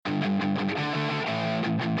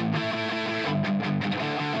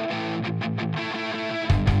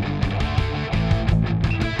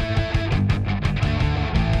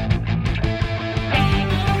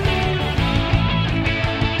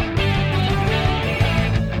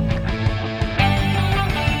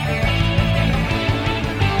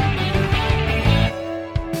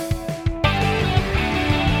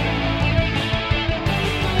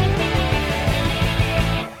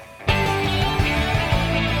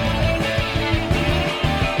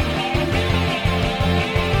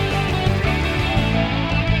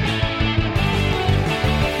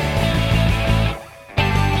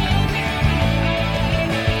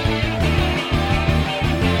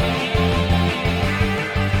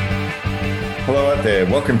Hello out there.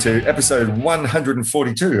 Welcome to episode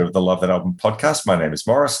 142 of the Love That Album podcast. My name is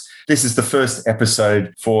Morris. This is the first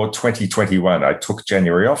episode for 2021. I took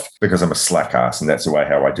January off because I'm a slack ass, and that's the way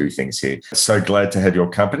how I do things here. So glad to have your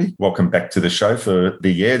company. Welcome back to the show for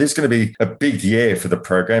the year. This is going to be a big year for the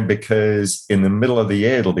program because in the middle of the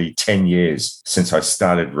year, it'll be 10 years since I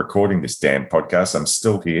started recording this damn podcast. I'm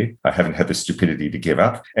still here. I haven't had the stupidity to give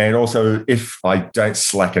up. And also, if I don't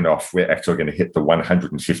slacken off, we're actually going to hit the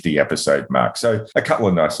 150 episode mark. So a couple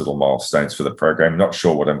of nice little milestones for the program. Not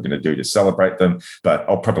sure what I'm going to do to celebrate them, but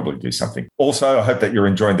I'll probably do something. Also, I hope that you're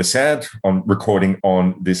enjoying the sound. I'm recording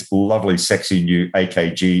on this lovely, sexy new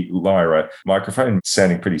AKG Lyra microphone,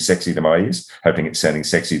 sounding pretty sexy to my ears, hoping it's sounding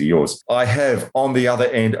sexy to yours. I have on the other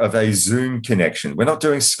end of a Zoom connection. We're not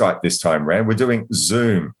doing Skype this time around. We're doing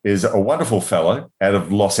Zoom. Is a wonderful fellow out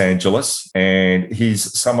of Los Angeles, and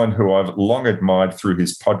he's someone who I've long admired through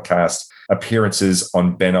his podcast appearances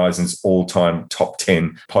on Ben Eisen's all-time top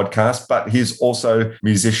 10 podcast, but he's also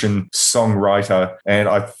musician, songwriter, and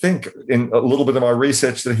I think in a little bit of my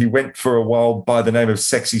research that he went for a while by the name of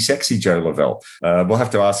Sexy Joe Lavelle. We'll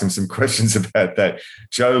have to ask him some questions about that.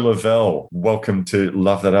 Joe Lavelle, welcome to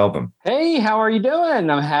Love That Album. Hey, how are you doing?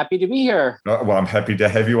 I'm happy to be here. Well, I'm happy to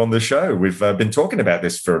have you on the show. We've been talking about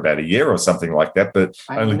this for about a year or something like that, but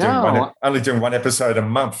only doing one episode a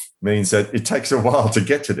month means that it takes a while to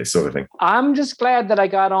get to this sort of thing. I'm just glad that I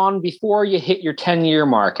got on before you hit your 10-year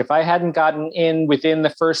mark. If I hadn't gotten in within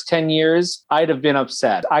the first 10 years, I'd have been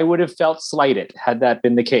upset. I would have felt slighted had that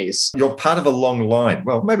been the case. You're part of a long line.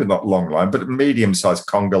 Well, maybe not long line, but a medium-sized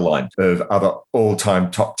conga line of other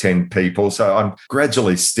all-time top 10 people. So I'm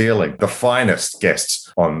gradually stealing the finest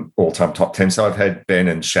guests on all-time top 10. So I've had Ben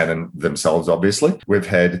and Shannon themselves, obviously. We've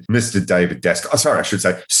had Mr. David Daskell. Oh, sorry, I should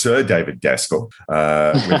say Sir David Daskell.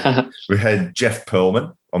 We've had Jeff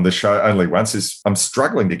Pearlman on the show only once. I'm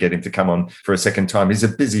struggling to get him to come on for a second time. He's a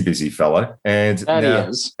busy fellow. And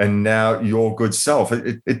now your good self.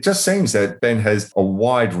 It just seems that Ben has a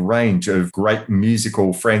wide range of great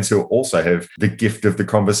musical friends who also have the gift of the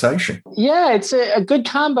conversation. Yeah, it's a good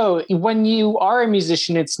combo. When you are a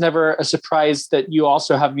musician, it's never a surprise that you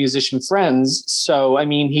also have musician friends. So, I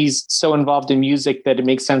mean, he's so involved in music that it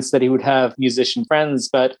makes sense that he would have musician friends,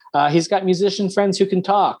 but he's got musician friends who can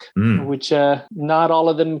talk, which not all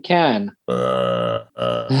of them can. None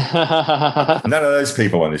of those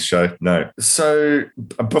people on this show, no. So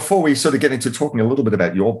before we sort of get into talking a little bit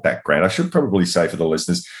about your background, I should probably say for the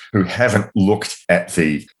listeners who haven't looked at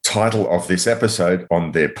the title of this episode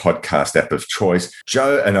on their podcast app of choice,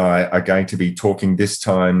 Joe and I are going to be talking this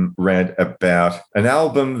time round about an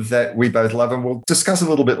album that we both love, and we'll discuss a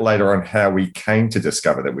little bit later on how we came to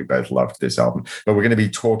discover that we both loved this album. But we're going to be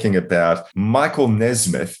talking about Michael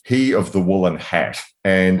Nesmith, he of the Woolen Hat.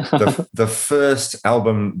 And the first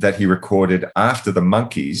album that he recorded after the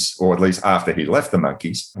Monkees, or at least after he left the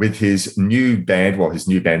Monkees, with his new band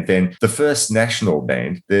then, the First National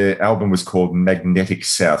Band. The album was called Magnetic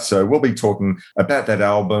South. So we'll be talking about that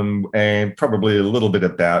album and probably a little bit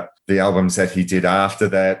about the albums that he did after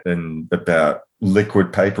that and about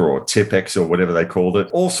Liquid Paper or Tipex or whatever they called it.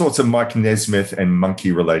 All sorts of Mike Nesmith and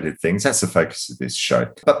monkey-related things. That's the focus of this show.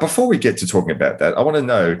 But before we get to talking about that, I want to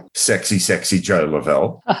know, sexy Joe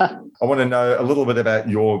Lavelle, I want to know a little bit about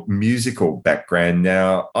your musical background.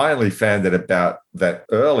 Now, I only found out about that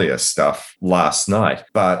earlier stuff last night,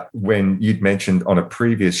 but when you'd mentioned on a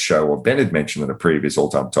previous show, or Ben had mentioned on a previous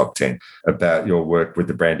all-time top 10 about your work with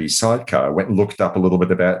the Brandy Sidecar, I went and looked up a little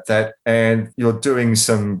bit about that, and you're doing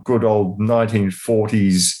some good old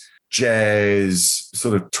 1940s jazz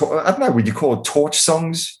sort of, I don't know, would you call it torch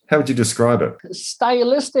songs? How would you describe it?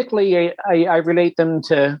 Stylistically, I relate them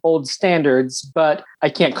to old standards, but I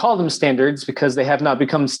can't call them standards because they have not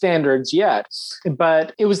become standards yet.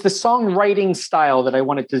 But it was the songwriting style that I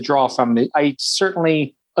wanted to draw from. I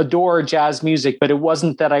certainly adore jazz music, but it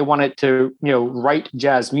wasn't that I wanted to, write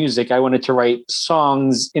jazz music. I wanted to write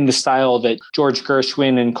songs in the style that George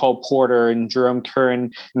Gershwin and Cole Porter and Jerome Kern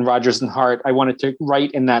and Rodgers and Hart, I wanted to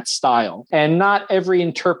write in that style. And not every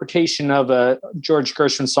interpretation of a George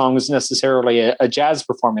Gershwin song is necessarily a jazz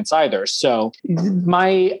performance either. So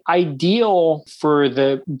my ideal for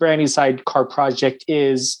the Brandy Sidecar project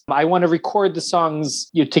is I want to record the songs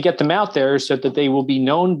to get them out there so that they will be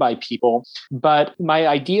known by people. But my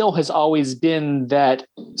ideal has always been that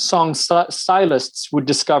song stylists would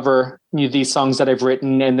discover these songs that I've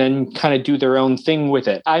written and then kind of do their own thing with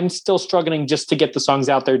it. I'm still struggling just to get the songs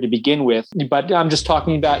out there to begin with, but I'm just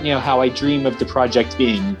talking about, how I dream of the project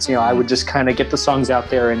being. I would just kind of get the songs out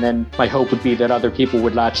there, and then my hope would be that other people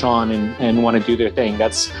would latch on and want to do their thing.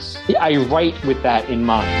 I write with that in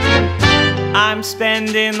mind. I I'm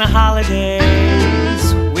spending the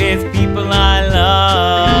holidays with people I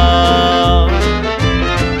love.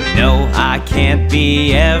 No, I can't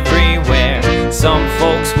be everywhere. Some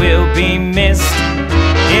folks will be missed.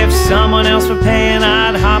 If someone else were paying,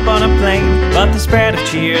 I'd hop on a plane. But the spread of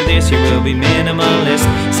cheer this year will be minimalist.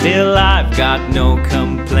 Still, I've got no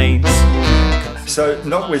complaints. So,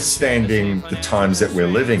 notwithstanding the times that we're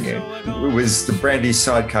living in, was the Brandy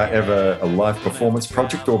Sidecar ever a live performance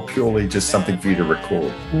project or purely just something for you to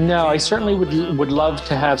record? No, I certainly would love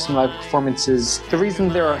to have some live performances. The reason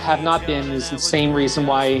there have not been is the same reason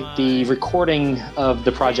why the recording of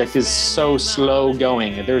the project is so slow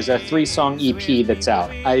going. There's a 3-song EP that's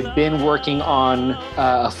out. I've been working on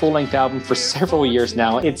a full-length album for several years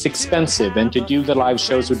now. It's expensive, and to do the live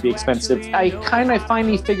shows would be expensive. I kind of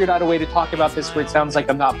finally figured out a way to talk about this where it sounds like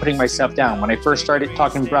I'm not putting myself down. When I first started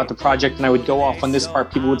talking about the project and I would go off on this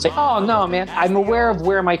part, people would say, oh, no, man, I'm aware of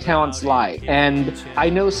where my talents lie. And I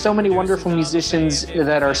know so many wonderful musicians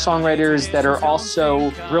that are songwriters that are also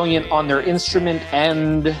brilliant on their instrument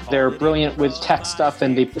and they're brilliant with tech stuff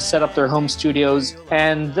and they set up their home studios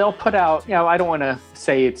and they'll put out, I don't want to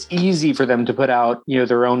say it's easy for them to put out,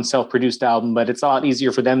 their own self-produced album, but it's a lot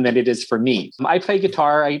easier for them than it is for me. I play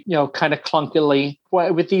guitar, kind of clunkily.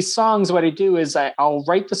 With these songs, what I do is I'll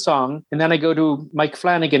write the song and then I go to Mike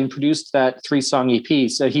Flanagan, produced that 3-song EP.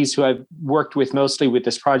 So he's who I've worked with mostly with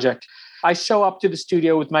this project. I show up to the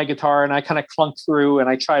studio with my guitar and I kind of clunk through and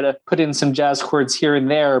I try to put in some jazz chords here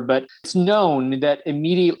and there, but it's known that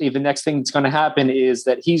immediately the next thing that's going to happen is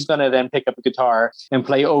that he's going to then pick up a guitar and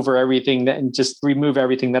play over everything and just remove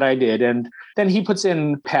everything that I did. And then he puts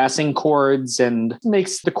in passing chords and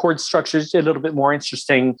makes the chord structures a little bit more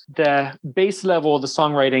interesting. The base level of the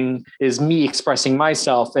songwriting is me expressing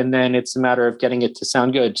myself, and then it's a matter of getting it to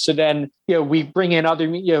sound good. So then, we bring in other,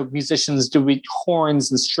 musicians, do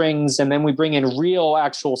horns and strings, and then we bring in real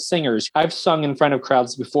actual singers. I've sung in front of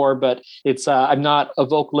crowds before, but it's I'm not a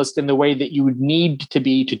vocalist in the way that you would need to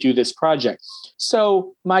be to do this project.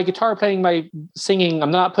 So my guitar playing, my singing,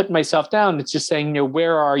 I'm not putting myself down. It's just saying,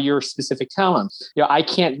 where are your specific talents? I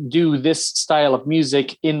can't do this style of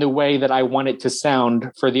music in the way that I want it to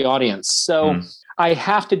sound for the audience. So I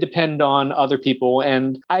have to depend on other people.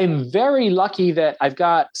 And I'm very lucky that I've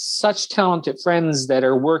got such talented friends that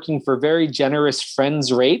are working for very generous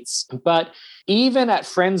friends rates. But even at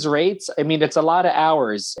friends rates, it's a lot of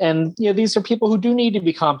hours. And, these are people who do need to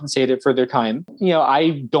be compensated for their time.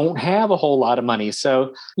 I don't have a whole lot of money.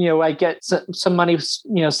 So, I get some money,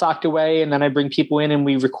 socked away, and then I bring people in and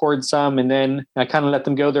we record some, and then I kind of let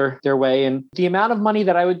them go their way. And the amount of money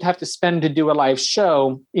that I would have to spend to do a live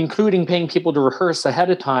show, including paying people to rehearse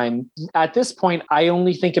ahead of time, at this point, I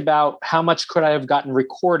only think about how much could I have gotten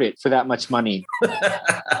recorded for that much money.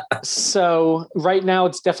 So right now,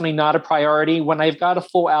 it's definitely not a priority. When I've got a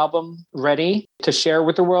full album ready to share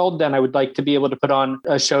with the world, then I would like to be able to put on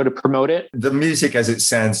a show to promote it. The music, as it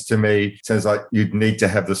sounds to me, sounds like you'd need to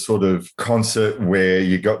have the sort of concert where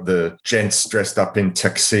you got the gents dressed up in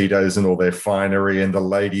tuxedos and all their finery and the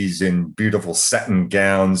ladies in beautiful satin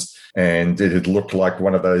gowns. And it'd look like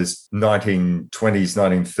one of those 1920s,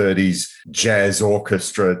 1930s jazz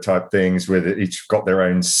orchestra type things where they each got their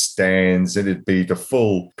own stands. It'd be the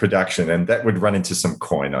full production, and that would run into some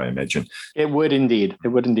coin, I imagine. It would indeed. It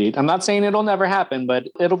would indeed. I'm not saying it'll never happen, but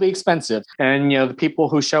it'll be expensive. And, the people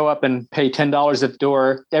who show up and pay $10 at the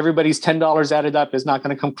door, everybody's $10 added up is not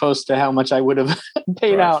going to come close to how much I would have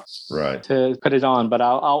paid out to put it on. But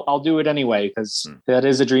I'll do it anyway, because that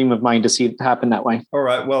is a dream of mine to see it happen that way. All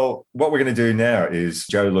right. Well, what we're going to do now is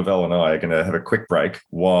Joe Lavelle and I are going to have a quick break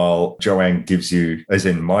while Joanne gives you, as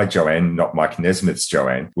in my Joanne, not Mike Nesmith's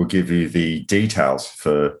Joanne, will give you the details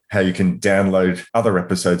for how you can download other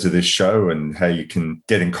episodes of this show and how you can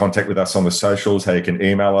get in contact with us on the socials, how you can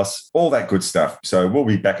email us, all that good stuff. So we'll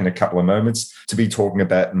be back in a couple of moments to be talking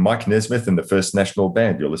about Mike Nesmith and the First National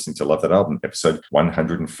Band. You're listening to Love That Album, episode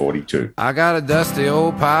 142. I got a dusty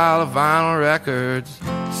old pile of vinyl records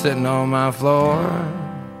sitting on my floor.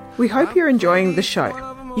 We hope you're enjoying the show.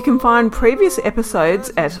 You can find previous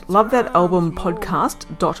episodes at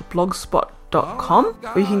lovethatalbumpodcast.blogspot.com,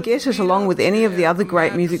 or you can get it along with any of the other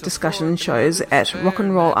great music discussion shows at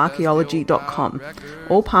rockandrollarchaeology.com,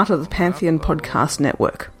 all part of the Pantheon Podcast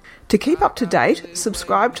Network. To keep up to date,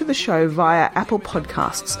 subscribe to the show via Apple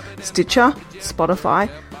Podcasts, Stitcher, Spotify,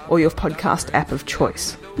 or your podcast app of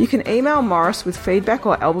choice. You can email Morris with feedback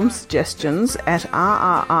or album suggestions at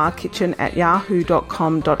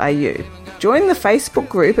rrrkitchen@yahoo.com.au. Join the Facebook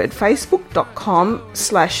group at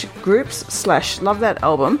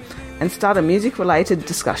facebook.com/groups/lovethatalbum and start a music-related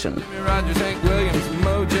discussion. Rogers, Hank Williams,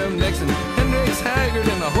 Mojo Nixon, Hendrix, Haggard,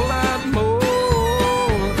 and a whole lot more.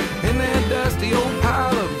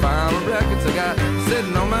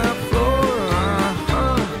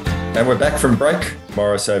 And we're back from break.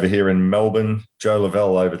 Morris over here in Melbourne, Joe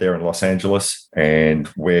Lavelle over there in Los Angeles. And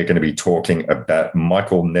we're going to be talking about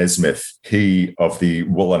Michael Nesmith, he of the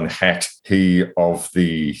woolen hat, he of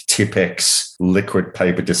the Tipex liquid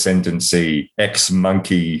paper descendancy,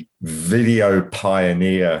 ex-Monkey, video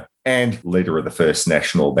pioneer, and leader of the First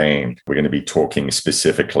National Band. We're going to be talking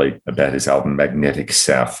specifically about his album Magnetic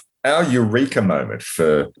South. Our eureka moment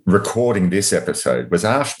for recording this episode was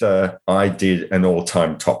after I did an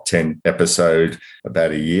all-time top 10 episode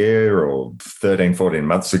about a year or 13, 14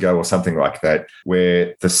 months ago or something like that,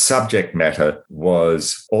 where the subject matter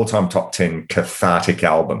was all-time top 10 cathartic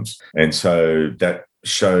albums. And so that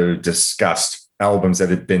show discussed albums that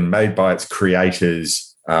had been made by its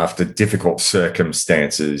creators after difficult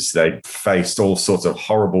circumstances. They faced all sorts of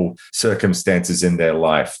horrible circumstances in their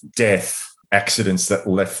life, death, accidents that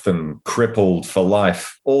left them crippled for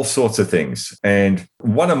life, all sorts of things. And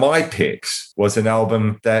one of my picks was an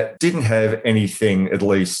album that didn't have anything, at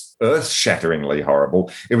least earth-shatteringly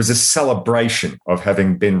horrible. It was a celebration of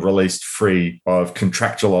having been released free of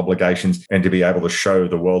contractual obligations and to be able to show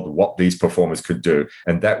the world what these performers could do.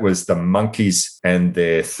 And that was the Monkees and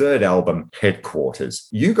their third album, Headquarters.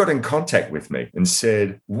 You got in contact with me and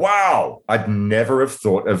said, wow, I'd never have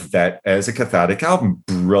thought of that as a cathartic album.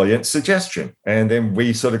 Brilliant suggestion. And then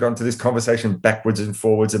we sort of got into this conversation backwards and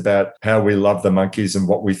forwards about how we love the Monkees and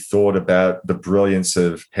what we thought about the brilliance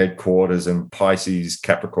of Headquarters and Pisces,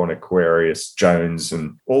 Capricorn, Aquarius, Jones,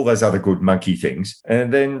 and all those other good Monkey things.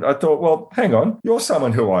 And then I thought, well, hang on, you're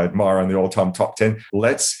someone who I admire on the all-time top 10.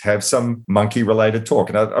 Let's have some Monkey-related talk.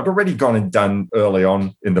 And I've already gone and done early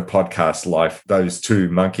on in the podcast life those two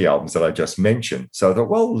Monkey albums that I just mentioned. So I thought,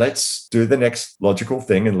 well, let's do the next logical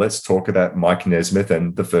thing and let's talk about Mike Nesmith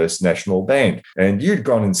and the First National Band. And you'd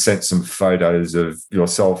gone and sent some photos of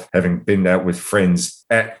yourself having been out with friends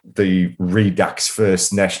at the Redux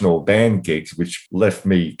First National Band gigs, which left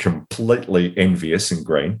me completely envious and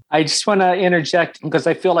green. I just want to interject because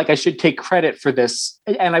I feel like I should take credit for this.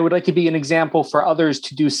 And I would like to be an example for others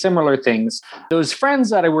to do similar things. Those friends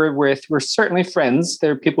that I were with were certainly friends.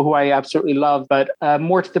 They're people who I absolutely love, but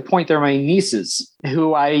more to the point, they're my nieces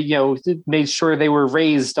who I, made sure they were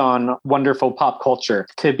raised on wonderful pop culture.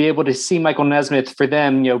 To be able to see Michael Nesmith for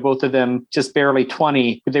them, both of them just barely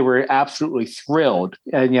 20, they were absolutely thrilled,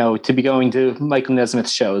 to be going to Michael Nesmith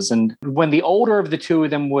shows. And when the older of the two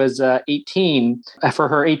of them was 18, for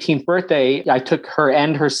her 18th birthday, I took her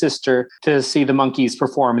and her sister to see the Monkees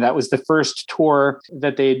perform. That was the first tour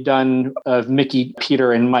that they'd done of Mickey,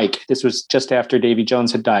 Peter, and Mike. This was just after Davy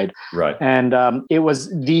Jones had died. Right. And it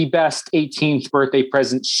was the best 18th birthday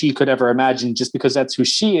present she could ever imagine, just because that's who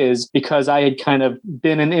she is, because I had kind of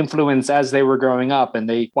been an influence as they were growing up, and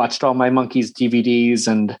they watched all my Monkees DVDs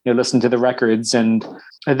and listened to the records. And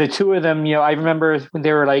the two of them, I remember when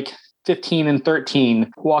they were like 15 and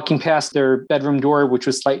 13, walking past their bedroom door, which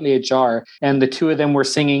was slightly ajar. And the two of them were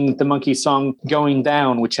singing the Monkey song Going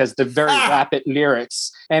Down, which has the very rapid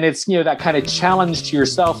lyrics. And it's, that kind of challenge to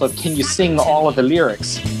yourself of, can you sing all of the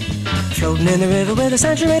lyrics? Floating in the river with a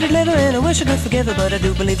saturated liver, and I wish I could forgive her, but I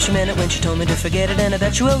do believe she meant it when she told me to forget it, and I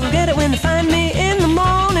bet you will regret it when you find me in the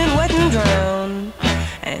morning wet and drowned,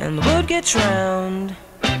 and the wood gets round.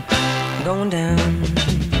 I'm going down.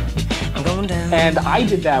 And I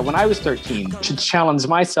did that when I was 13 to challenge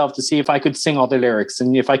myself to see if I could sing all the lyrics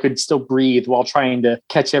and if I could still breathe while trying to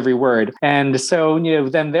catch every word. And so,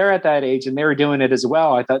 then they're at that age and they were doing it as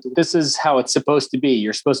well. I thought, this is how it's supposed to be.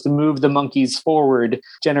 You're supposed to move the Monkees forward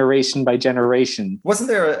generation by generation. Wasn't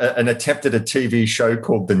there an attempt at a TV show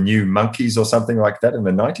called The New Monkees or something like that in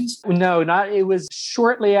the 90s? No, it was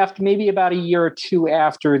shortly after, maybe about a year or two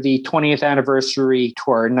after the 20th anniversary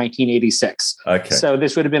tour in 1986. Okay. So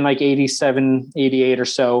this would have been like 87, 88 or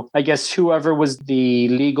so. I guess whoever was the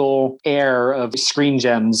legal heir of Screen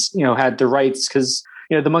Gems, had the rights, because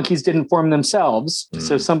the Monkees didn't form themselves.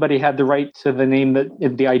 So somebody had the right to the name,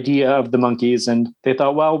 the idea of the Monkees. And they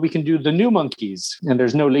thought, well, we can do the New Monkees. And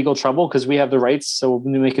there's no legal trouble because we have the rights. So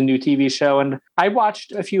we make a new TV show. And I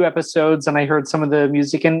watched a few episodes and I heard some of the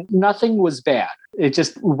music and nothing was bad. It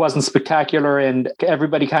just wasn't spectacular. And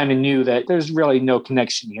everybody kind of knew that there's really no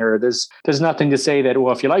connection here. There's nothing to say that,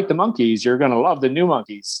 well, if you like the Monkees, you're going to love the New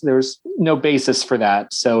Monkees. There's no basis for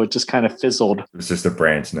that. So it just kind of fizzled. It was just a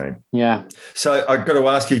brand name. Yeah. So I've got to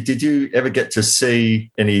ask you, did you ever get to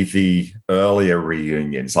see any of the earlier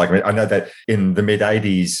reunions? Like, I know that in the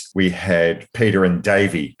mid-'80s, we had Peter and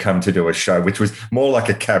Davy come to do a show, which was more like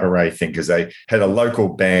a cabaret thing because they had a local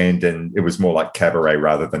band and it was more like cabaret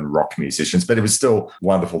rather than rock musicians, but it was still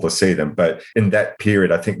wonderful to see them. But in that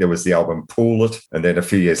period, I think there was the album Pool It, and then a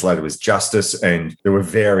few years later was Justice, and there were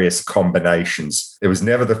various combinations It was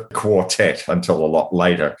never the quartet until a lot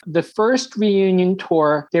later. The first reunion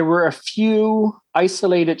tour, there were a few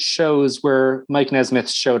isolated shows where Mike Nesmith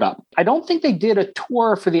showed up. I don't think they did a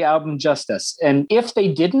tour for the album Justice. And if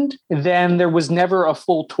they didn't, then there was never a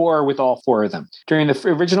full tour with all four of them. During the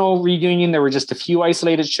original reunion, there were just a few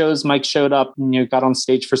isolated shows. Mike showed up and got on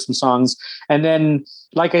stage for some songs. And then,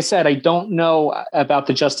 like I said, I don't know about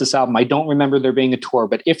the Justice album. I don't remember there being a tour,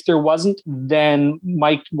 but if there wasn't, then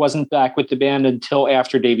Mike wasn't back with the band until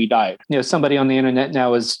after Davey died. Somebody on the internet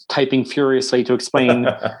now is typing furiously to explain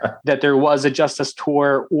that there was a Justice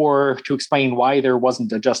tour or to explain why there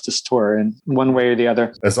wasn't a Justice tour in one way or the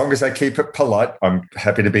other. As long as I keep it polite, I'm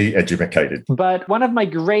happy to be educated. But one of my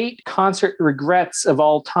great concert regrets of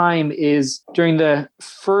all time is during the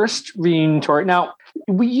first reunion tour. Now,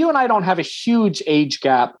 you and I don't have a huge age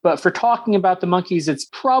gap, but for talking about the Monkees, it's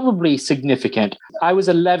probably significant. I was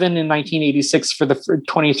 11 in 1986 for the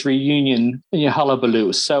 20th reunion,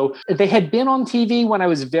 Hullabaloo. So they had been on TV when I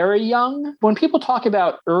was very young. When people talk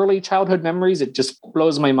about early childhood memories, it just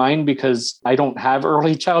blows my mind because I don't have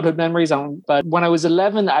early childhood memories. But when I was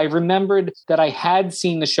 11, I remembered that I had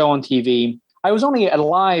seen the show on TV. I was only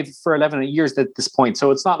alive for 11 years at this point,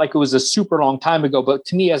 so it's not like it was a super long time ago. But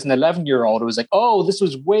to me, as an 11-year-old, it was like, oh, this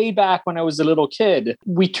was way back when I was a little kid.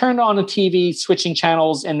 We turned on a TV, switching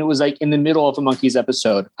channels, and it was like in the middle of a Monkees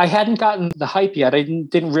episode. I hadn't gotten the hype yet. I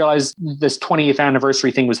didn't realize this 20th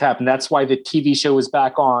anniversary thing was happening. That's why the TV show was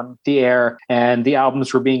back on the air, and the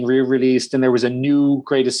albums were being re-released, and there was a new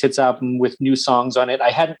Greatest Hits album with new songs on it.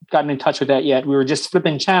 I hadn't gotten in touch with that yet. We were just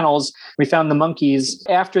flipping channels. We found the Monkees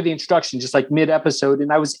after the introduction, just like mid-episode,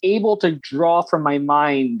 and I was able to draw from my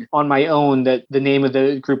mind on my own that the name of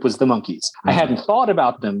the group was the Monkees. I hadn't thought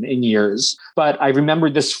about them in years, but I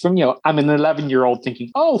remembered this from, I'm an 11-year-old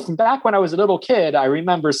thinking, oh, from back when I was a little kid, I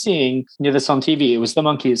remember seeing this on TV. It was the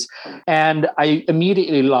Monkees. And I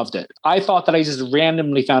immediately loved it. I thought that I just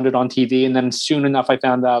randomly found it on TV, and then soon enough, I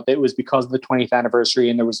found out that it was because of the 20th anniversary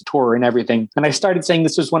and there was a tour and everything. And I started saying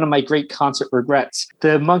this was one of my great concert regrets.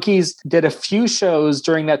 The Monkees did a few shows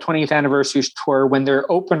during that 20th anniversary tour when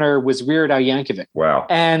their opener was Weird Al Yankovic. Wow.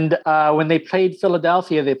 And when they played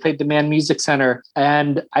Philadelphia, they played the Mann Music Center,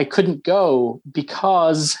 and I couldn't go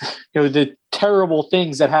because the terrible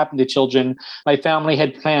things that happen to children. My family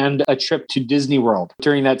had planned a trip to Disney World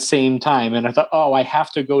during that same time. And I thought, oh, I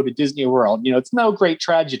have to go to Disney World. It's no great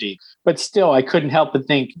tragedy, but still I couldn't help but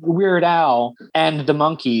think Weird Al and the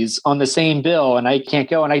Monkees on the same bill, and I can't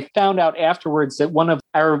go. And I found out afterwards that one of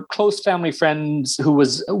our close family friends, who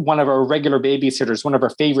was one of our regular babysitters, one of our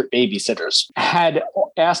favorite babysitters, had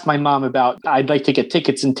asked my mom about, I'd like to get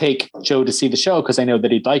tickets and take Joe to see the show because I know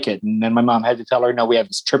that he'd like it. And then my mom had to tell her, no, we have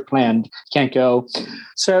this trip planned. Can't go.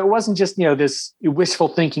 So it wasn't just, this wishful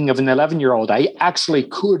thinking of an 11-year-old. I actually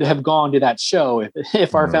could have gone to that show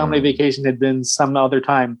if our family vacation had been some other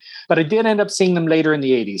time. But I did end up seeing them later in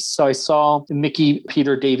the 80s. So I saw the Mickey,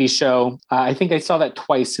 Peter, Davey show. I think I saw that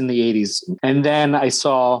twice in the 80s. And then I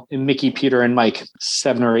saw Mickey, Peter, and Mike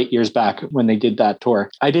 7 or 8 years back when they did that tour.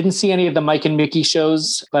 I didn't see any of the Mike and Mickey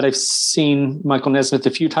shows, but I've seen Michael Nesmith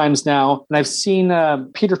a few times now. And I've seen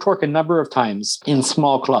Peter Tork a number of times in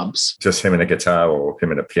small clubs. Just him and a guitar or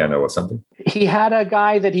him and a piano or something? He had a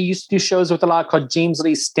guy that he used to do shows with a lot called James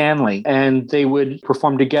Lee Stanley, and they would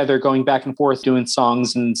perform together, going back and forth, doing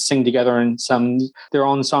songs and sing together in their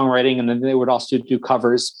own songwriting, and then they would also do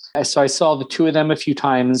covers. So I saw the two of them a few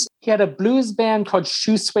times. He had a blues band called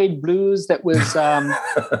Shoe Suede Blues that was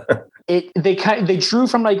they drew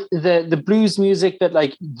from like the blues music that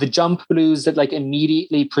like the jump blues that like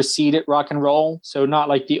immediately preceded rock and roll. So not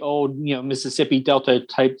like the old, Mississippi Delta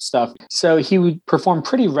type stuff. So he would perform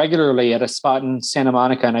pretty regularly at a spot in Santa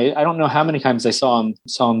Monica. And I don't know how many times I saw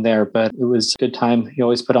him there, but it was a good time. He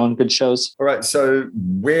always put on good shows. All right. So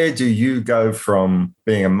where do you go from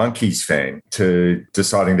being a Monkees fan to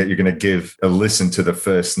deciding that you're going to give a listen to the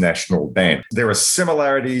first national band? There are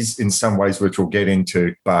similarities in some ways, which we'll get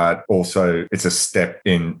into, but also it's a step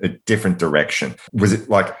in a different direction. Was it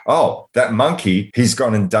like, oh, that Monkey, he's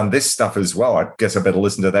gone and done this stuff as well, I guess I better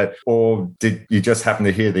listen to that? Or did you just happen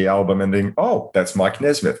to hear the album and think, oh, that's Mike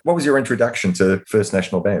Nesmith? What was your introduction to First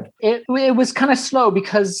National Band? It was kind of slow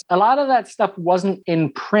because a lot of that stuff wasn't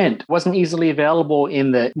in print, wasn't easily available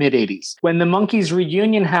in the mid-'80s. When the Monkees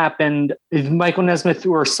reunion happened, Michael Nesmith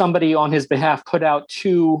or somebody on his behalf put out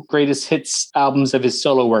 2 greatest hits albums of his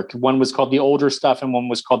solo work. One was called The Older Stuff and one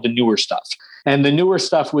was called The Newer Stuff. And the newer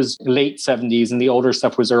stuff was late 70s and the older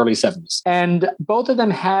stuff was early 70s. And both of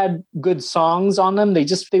them had good songs on them.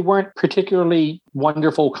 They weren't particularly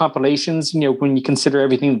wonderful compilations, when you consider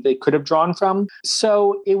everything that they could have drawn from.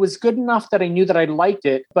 So it was good enough that I knew that I liked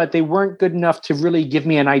it, but they weren't good enough to really give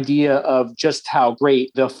me an idea of just how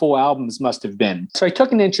great the full albums must have been. So I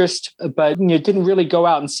took an interest, but didn't really go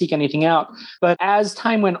out and seek anything out. But as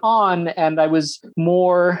time went on and I was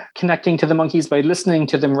more connecting to the Monkees by listening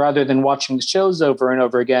to them rather than watching the shows over and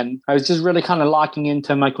over again, I was just really kind of locking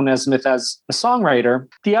into Michael Nesmith as a songwriter.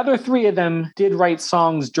 The other three of them did write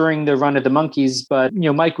songs during the run of the Monkees, but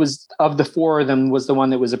Mike was, of the four of them, was the one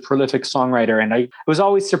that was a prolific songwriter. And I was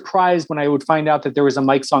always surprised when I would find out that there was a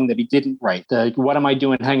Mike song that he didn't write. What Am I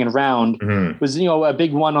Doing Hanging Around was, a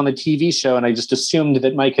big one on the TV show. And I just assumed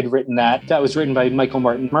that Mike had written that. That was written by Michael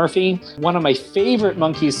Martin Murphey. One of my favorite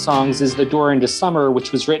Monkees songs is The Door into Summer,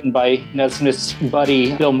 which was written by Nesmith's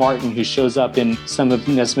buddy, Bill Martin, who shows up in some of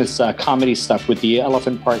Nesmith's comedy stuff with the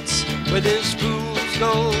elephant parts. With his fool's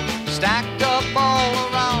gold stacked up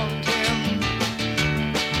all around him,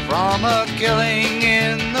 from a killing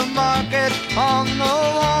in the market on the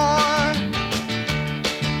war,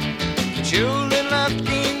 the children left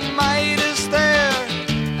King Midas there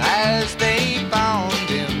as they found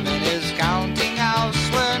him in his counting house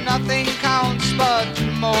where nothing counts but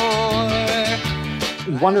more.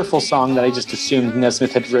 Wonderful song that I just assumed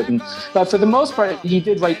Nesmith had written. But for the most part, he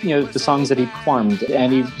did write, the songs that he performed,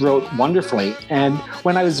 and he wrote wonderfully. And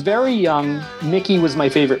when I was very young, Mickey was my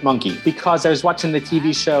favorite Monkee because I was watching the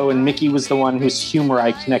TV show and Mickey was the one whose humor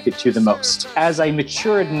I connected to the most. As I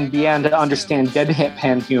matured and began to understand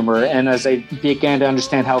deadpan humor, and as I began to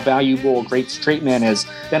understand how valuable a great straight man is,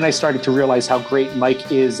 then I started to realize how great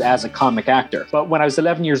Mike is as a comic actor. But when I was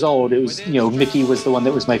 11 years old, it was, Mickey was the one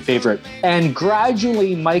that was my favorite. And gradually,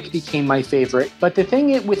 Mike became my favorite. But the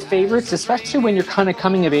thing with favorites, especially when you're kind of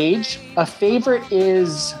coming of age, a favorite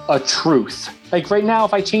is a truth. Like right now,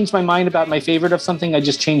 if I change my mind about my favorite of something, I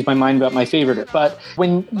just change my mind about my favorite. But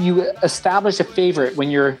when you establish a favorite, when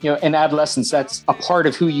you're in adolescence, that's a part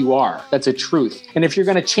of who you are. That's a truth. And if you're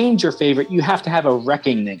going to change your favorite, you have to have a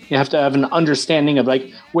reckoning. You have to have an understanding of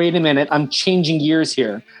like, wait a minute, I'm changing gears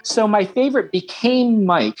here. So my favorite became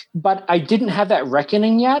Mike, but I didn't have that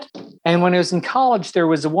reckoning yet. And when I was in college, there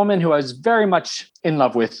was a woman who I was very much in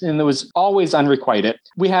love with, and it was always unrequited.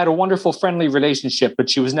 We had a wonderful, friendly relationship,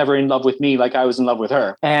 but she was never in love with me like I was in love with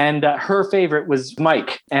her. And her favorite was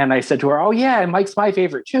Mike. And I said to her, oh yeah, Mike's my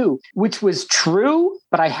favorite too, which was true,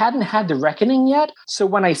 but I hadn't had the reckoning yet. So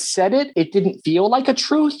when I said it, it didn't feel like a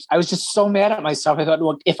truth. I was just so mad at myself. I thought,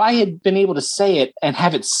 well, if I had been able to say it and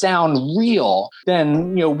have it sound real,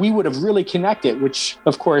 then, we would have really connected, which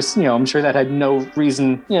of course, I'm sure that had no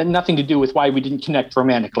reason, nothing to do with why we didn't connect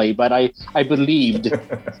romantically. But I believed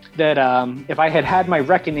that if I had my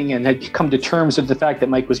reckoning and had come to terms with the fact that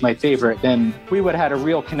Mike was my favorite, then we would have had a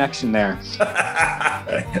real connection there.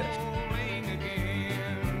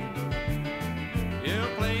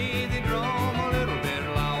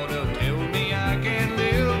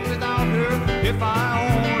 If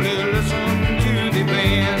I only listen to the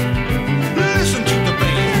band, listen to the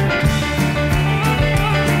band.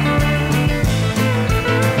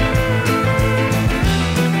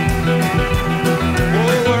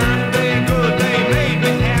 Oh, weren't they good? They made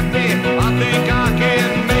me happy. I think I can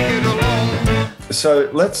make it alone. So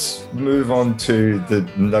let's move on to the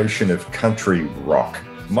notion of country rock.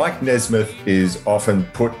 Mike Nesmith is often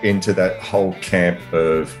put into that whole camp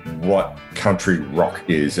of what country rock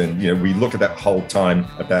is. And, we look at that whole time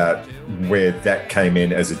about where that came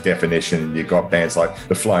in as a definition. You got bands like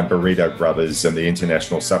the Flying Burrito Brothers and the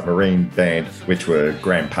International Submarine Band, which were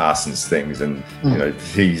Graham Parsons things. And,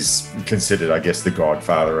 he's considered, I guess, the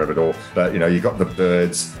godfather of it all. But, you got the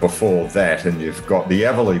Byrds before that, and you've got the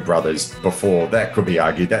Everly Brothers before that. Could be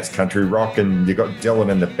argued that's country rock. And you got Dylan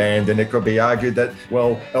and the band, and it could be argued that,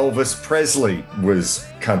 well, Elvis Presley was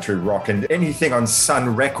country rock, and anything on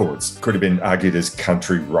Sun Records could have been argued as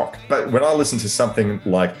country rock. But when I listen to something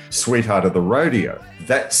like Sweetheart of the Rodeo,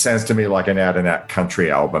 that sounds to me like an out-and-out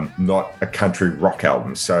country album, not a country rock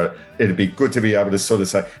album. So it'd be good to be able to sort of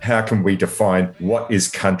say, how can we define what is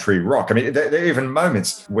country rock? I mean, there are even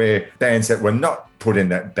moments where bands that were not put in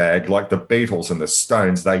that bag, like the Beatles and the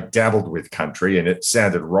Stones, they dabbled with country and it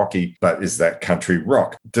sounded rocky, but is that country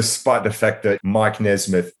rock? Despite the fact that Mike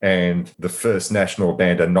Nesmith and the First National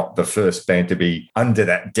Band are not the first band to be under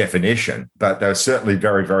that definition, but they're certainly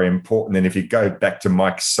very, very important. And if you go back to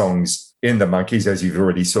Mike's songs in the Monkees, as you've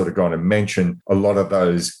already sort of gone and mentioned, a lot of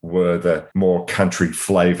those were the more country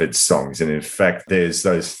flavored songs. And in fact, there's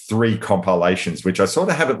those 3 compilations, which I sort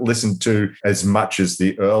of haven't listened to as much as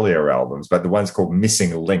the earlier albums, but the one's called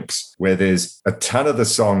Missing Links, where there's a ton of the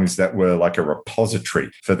songs that were like a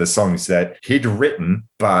repository for the songs that he'd written,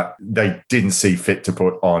 but they didn't see fit to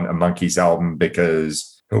put on a Monkees album because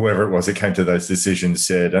whoever it was that came to those decisions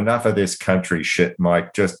said, enough of this country shit,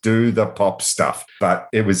 Mike, just do the pop stuff. But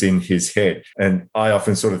it was in his head. And I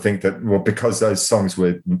often sort of think that, well, because those songs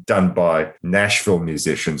were done by Nashville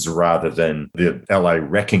musicians rather than the LA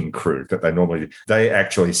Wrecking Crew that they normally do, they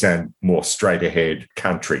actually sound more straight ahead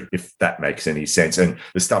country, if that makes any sense. And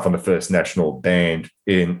the stuff on the First National Band,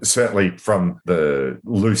 certainly from the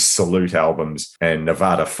Loose Salute albums and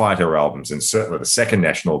Nevada Fighter albums, and certainly the Second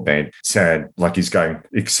National Band, sound like he's going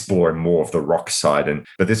exploring more of the rock side.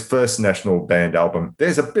 But this First National Band album,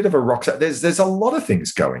 there's a bit of a rock side. There's a lot of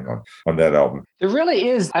things going on that album. There really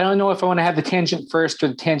is. I don't know if I want to have the tangent first or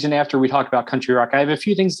the tangent after we talk about country rock. I have a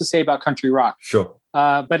few things to say about country rock. Sure.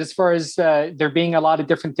 But as far as there being a lot of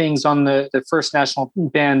different things on the First National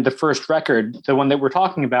Band, the first record, the one that we're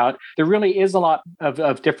talking about, there really is a lot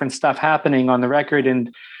of different stuff happening on the record.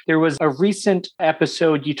 And there was a recent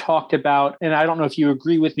episode you talked about, and I don't know if you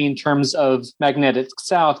agree with me in terms of Magnetic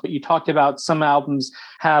South, but you talked about some albums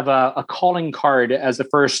have a calling card as a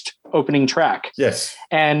first opening track. Yes.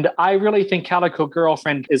 And I really think Calico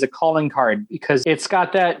Girlfriend is a calling card because it's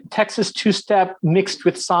got that Texas two-step mixed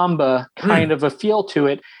with samba kind of a feel to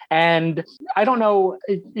it. And I don't know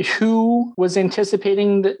who was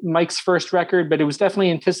anticipating Mike's first record, but it was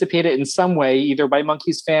definitely anticipated in some way, either by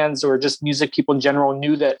Monkees fans or just music people in general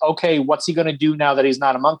knew that, okay, what's he going to do now that he's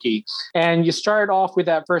not a Monkee? And you start off with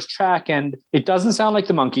that first track and it doesn't sound like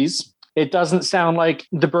the Monkees. It doesn't sound like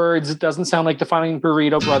the Byrds. It doesn't sound like the Finding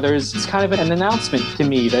Burrito Brothers. It's kind of an announcement to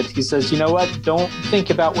me that he says, you know what? Don't think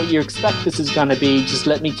about what you expect this is going to be. Just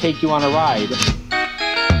let me take you on a ride.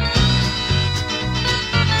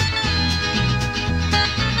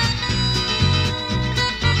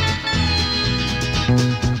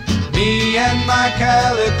 Me and my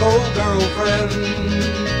calico girlfriend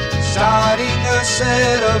starting a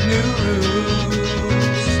set of new roots,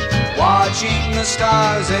 watching the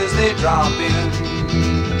stars as they drop in,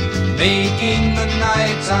 making the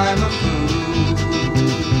nighttime a fool.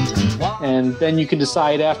 And then you can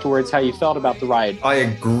decide afterwards how you felt about the ride. I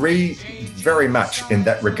agree very much in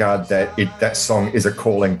that regard that that song is a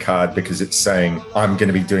calling card because it's saying, I'm going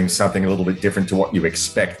to be doing something a little bit different to what you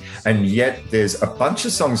expect. And yet there's a bunch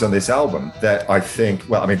of songs on this album that I think,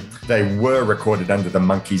 well, I mean, they were recorded under the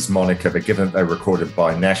Monkees moniker, but given that they were recorded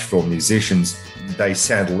by Nashville musicians, they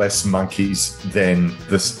sound less Monkees than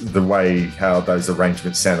the way how those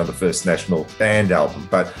arrangements sound on the First National Band album.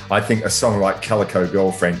 But I think a song like Calico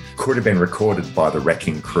Girlfriend could have been recorded by the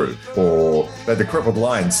Wrecking Crew, or The Crippled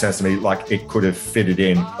Lion sounds to me like it could have fitted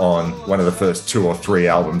in on one of the first 2 or 3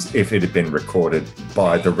 albums if it had been recorded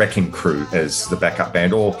by the Wrecking Crew as the backup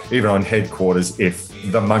band, or even on Headquarters if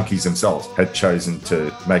the Monkees themselves had chosen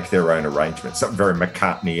to make their own arrangements. Something very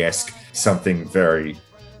McCartney-esque, something very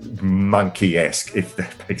Monkey-esque, if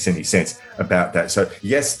that makes any sense about that. So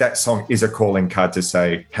yes, that song is a calling card to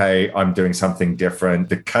say, hey, I'm doing something different.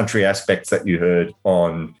 The country aspects that you heard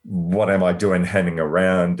on What Am I Doing Hanging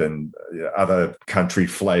Around and other country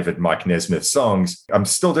flavored Mike Nesmith songs, I'm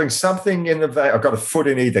still doing something in the I've got a foot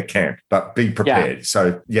in either camp, but be prepared. Yeah.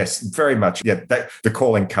 So yes, very much. Yeah, the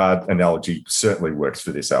calling card analogy certainly works for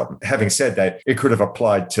this album. Having said that, it could have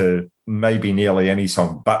applied to maybe nearly any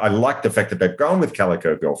song, but I like the fact that they've gone with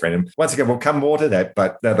Calico Girlfriend. And once again, we'll come more to that,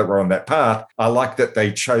 but now that we're on that path, I like that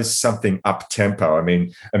they chose something up-tempo. I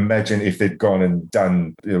mean, imagine if they'd gone and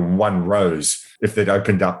done One Rose. If they'd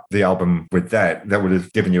opened up the album with that would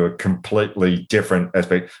have given you a completely different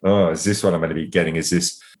aspect. Oh, is this what I'm going to be getting? Is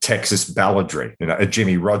this Texas balladry, a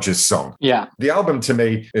Jimmy Rogers song? Yeah. The album to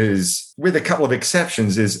me is, with a couple of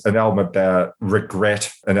exceptions, is an album about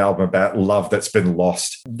regret, an album about love that's been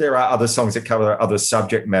lost. There are other songs that cover other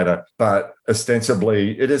subject matter, but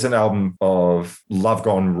ostensibly it is an album of love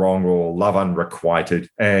gone wrong or love unrequited.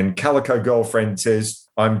 And Calico Girlfriend says,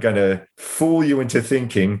 I'm going to fool you into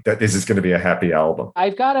thinking that this is going to be a happy album.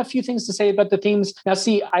 I've got a few things to say about the themes. Now,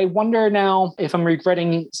 see, I wonder now if I'm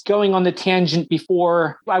regretting going on the tangent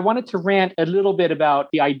before. I wanted to rant a little bit about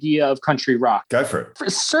the idea of country rock. Go for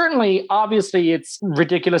it. Certainly, obviously, it's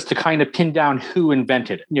ridiculous to kind of pin down who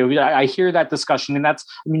invented it. I hear that discussion, and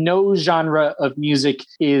no genre of music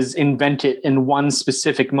is invented in one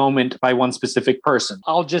specific moment by one specific person.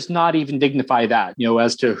 I'll just not even dignify that,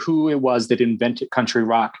 as to who it was that invented country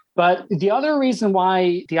rock. But the other reason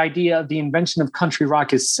why the idea of the invention of country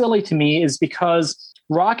rock is silly to me is because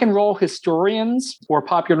rock and roll historians or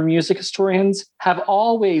popular music historians have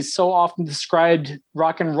always so often described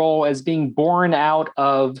rock and roll as being born out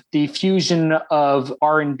of the fusion of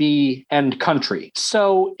R&B and country.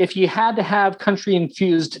 So if you had to have country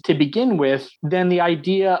infused to begin with, then the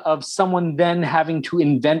idea of someone then having to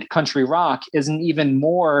invent country rock is an even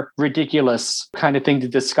more ridiculous kind of thing to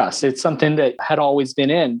discuss. It's something that had always been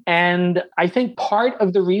in. And I think part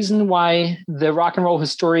of the reason why the rock and roll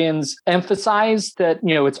historians emphasize that,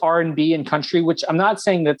 it's R&B and country, which I'm not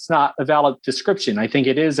saying that's not a valid description. I think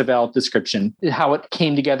it is a valid description, how it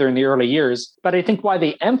came together in the early years. But I think why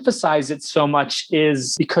they emphasize it so much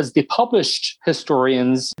is because the published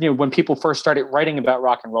historians, when people first started writing about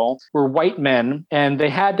rock and roll, were white men, and they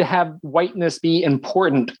had to have whiteness be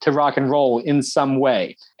important to rock and roll in some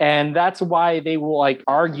way. And that's why they will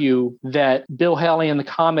argue that Bill Haley and the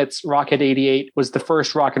Comets' Rocket 88 was the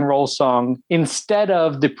first rock and roll song instead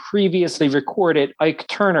of the previously recorded Ike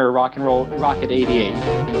Turner Rock and Roll Rocket 88.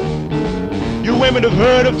 You women have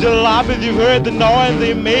heard of jalopies, you've heard the noise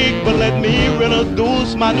they make, but let me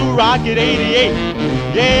introduce my new Rocket 88.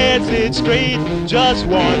 Yes, it's straight, just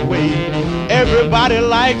one way. Everybody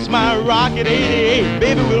likes my Rocket 88.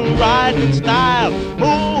 Baby, we'll ride in style,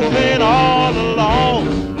 moving all along.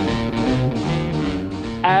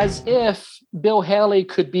 As if Bill Haley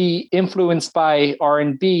could be influenced by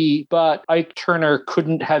R&B, but Ike Turner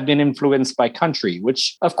couldn't have been influenced by country,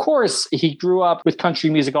 which, of course, he grew up with country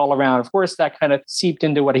music all around. Of course, that kind of seeped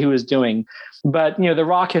into what he was doing. But, the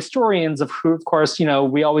rock historians, of who, of course,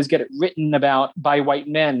 we always get it written about by white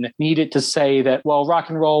men, needed to say that, well, rock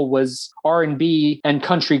and roll was R&B and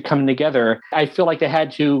country coming together. I feel like they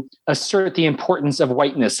had to assert the importance of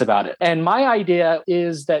whiteness about it. And my idea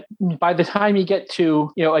is that by the time you get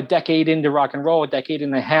to, a decade into rock and roll, a decade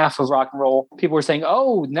and a half of rock and roll, people were saying,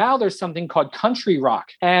 oh, now there's something called country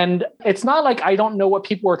rock. And it's not like I don't know what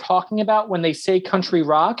people are talking about when they say country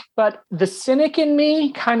rock, but the cynic in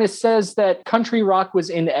me kind of says that country rock was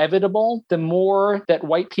inevitable the more that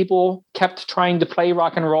white people kept trying to play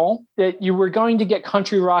rock and roll, that you were going to get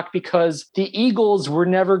country rock because the Eagles were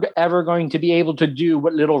never, ever going to be able to do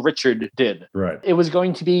what Little Richard did. Right. It was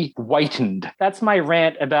going to be whitened. That's my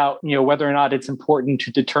rant about, whether or not it's important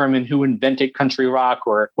to determine who invented country rock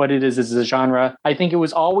or what it is as a genre. I think it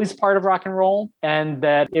was always part of rock and roll, and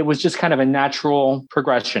that it was just kind of a natural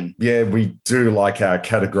progression. Yeah, we do like our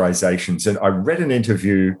categorizations. And I read an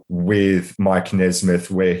interview with Mike Nesmith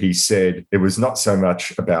where he said it was not so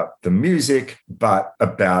much about the music, but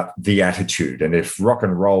about the attitude. And if rock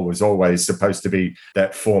and roll was always supposed to be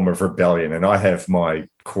that form of rebellion, and I have my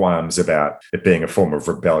qualms about it being a form of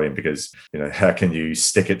rebellion because, how can you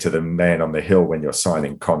stick it to the man on the hill when you're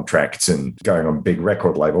signing contracts and going on big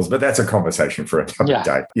record labels? But that's a conversation for another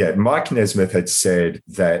day. Yeah, Mike Nesmith had said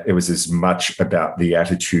that it was as much about the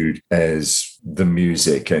attitude as the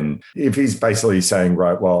music. And if he's basically saying,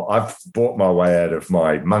 right, well, I've bought my way out of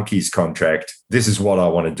my Monkees contract. This is what I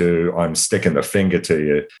want to do. I'm sticking the finger to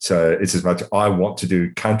you. So it's as much I want to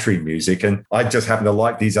do country music. And I just happen to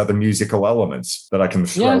like these other musical elements that I can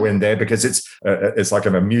throw in there because it's like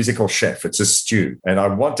I'm a musical chef. It's a stew. And I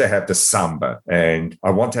want to have the samba and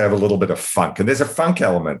I want to have a little bit of funk. And there's a funk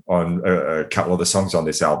element on a couple of the songs on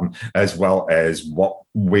this album, as well as what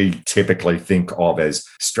we typically think of as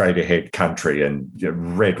straight ahead country. And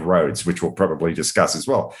Red Roads, which we'll probably discuss as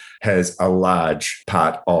well, has a large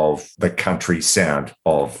part of the country sound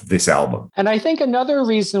of this album. And I think another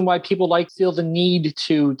reason why people feel the need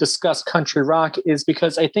to discuss country rock is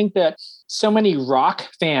because I think that so many rock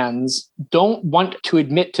fans don't want to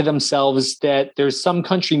admit to themselves that there's some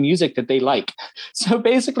country music that they like. So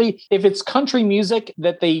basically, if it's country music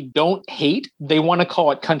that they don't hate, they want to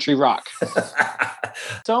call it country rock.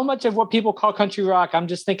 So much of what people call country rock, I'm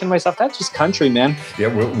just thinking to myself, that's just country, man. Yeah,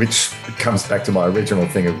 which comes back to my original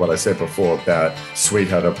thing of what I said before about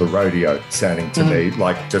Sweetheart of the Rodeo sounding to me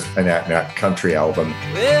like just an out-and-out country album.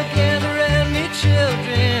 Well, gather around me,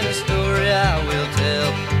 children, a story I will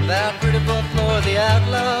tell about pretty Buffalo the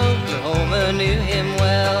outlaw. Oklahoma knew him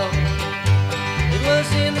well. It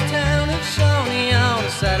was in the town of Shawnee on a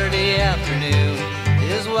Saturday afternoon.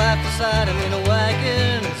 His wife beside him in a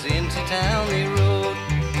wagon as into town they rode.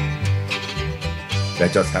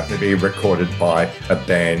 That just happened to be recorded by a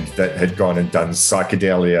band that had gone and done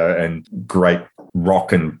psychedelia and great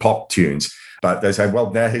rock and pop tunes. but they say,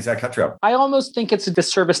 well, now here's our country album. I almost think it's a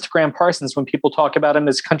disservice to Graham Parsons when people talk about him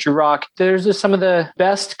as country rock. There's just some of the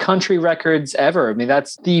best country records ever. I mean,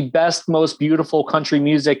 that's the best, most beautiful country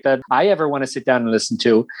music that I ever want to sit down and listen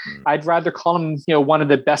to. I'd rather call him, one of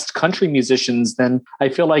the best country musicians than I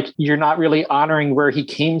feel like you're not really honoring where he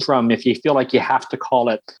came from if you feel like you have to call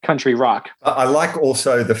it country rock. I like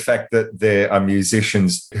also the fact that there are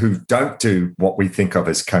musicians who don't do what we think of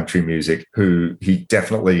as country music, who he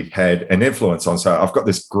definitely had an influence on. So I've got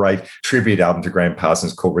this great tribute album to Graham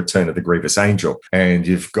Parsons called Return of the Grievous Angel. And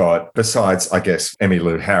you've got, besides, I guess,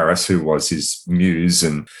 Emmylou Harris, who was his muse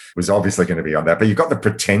and was obviously going to be on that, but you've got the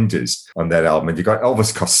Pretenders on that album, and you've got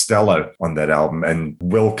Elvis Costello on that album, and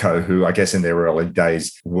Wilco, who I guess in their early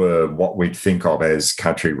days were what we'd think of as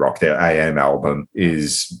country rock. Their AM album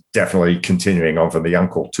is definitely continuing on from the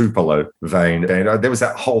Uncle Tupelo vein. And there was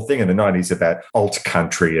that whole thing in the 90s about alt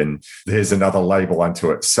country, and there's another label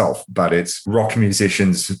unto itself, but it's rock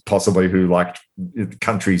musicians possibly who liked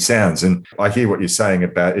country sounds. And I hear what you're saying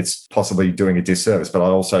about it's possibly doing a disservice, but I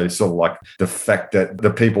also sort of like the fact that the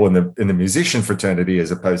people in the musician fraternity, as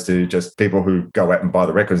opposed to just people who go out and buy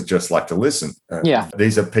the records, just like to listen.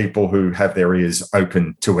 These are people who have their ears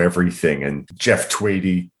open to everything. And Jeff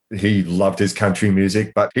Tweedy, he loved his country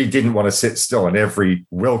music, but he didn't want to sit still, and every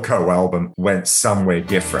Wilco album went somewhere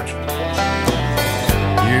different.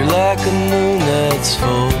 You're like a moon that's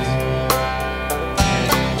full,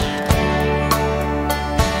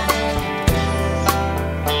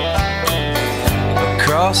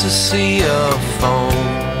 across a sea of foam.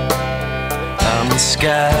 I'm the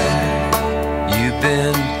sky you've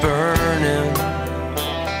been burning.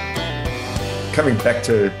 Coming back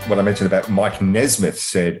to what I mentioned about Mike Nesmith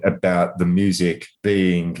said about the music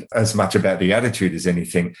being as much about the attitude as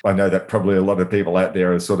anything, I know that probably a lot of people out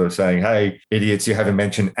there are sort of saying, hey, idiots, you haven't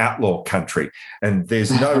mentioned outlaw country. And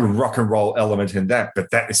there's no rock and roll element in that, but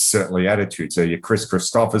that is certainly attitude. So your Chris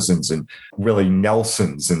Christophersons and Willie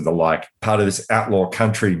Nelsons and the like, part of this outlaw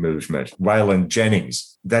country movement, Waylon Jennings,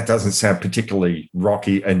 that doesn't sound particularly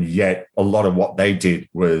rocky, and yet a lot of what they did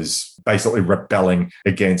was basically rebelling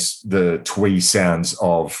against the twee sounds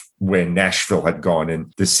of where Nashville had gone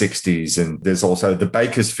in the 60s. And there's also the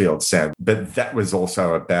Bakersfield sound, but that was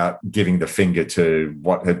also about giving the finger to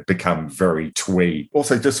what had become very twee.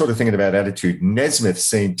 Also, just sort of thinking about attitude, Nesmith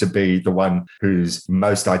seemed to be the one who's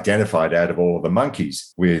most identified out of all of the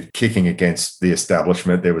Monkees with kicking against the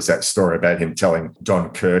establishment. There was that story about him telling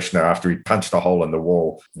Don Kirshner after he punched a hole in the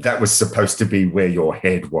wall, that was supposed to be where your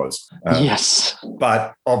head was. Yes.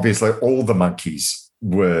 But obviously all the Monkees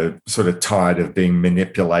were sort of tired of being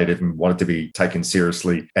manipulated and wanted to be taken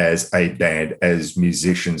seriously as a band, as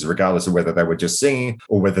musicians, regardless of whether they were just singing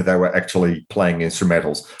or whether they were actually playing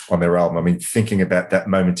instrumentals on their album. I mean, thinking about that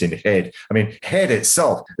moment in Head, I mean, Head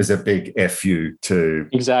itself is a big FU to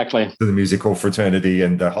the musical fraternity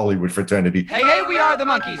and the Hollywood fraternity. Hey, hey, we are the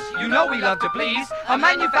Monkees. You know we love to please. A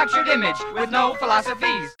manufactured image with no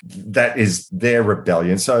philosophies. That is their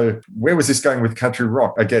rebellion. So where was this going with country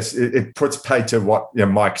rock? I guess it puts pay to what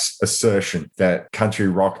Mike's assertion that country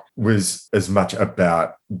rock was as much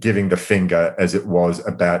about giving the finger as it was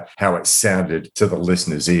about how it sounded to the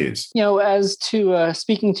listener's ears. As to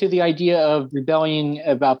speaking to the idea of rebelling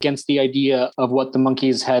against the idea of what the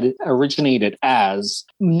Monkees had originated as,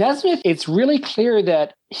 Nesmith, it's really clear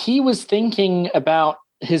that he was thinking about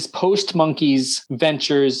his post-Monkees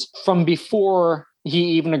ventures from before he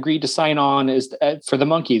even agreed to sign on for the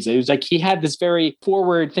Monkees. It was like he had this very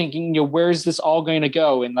forward thinking, where's this all going to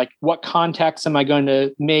go? And like, what contacts am I going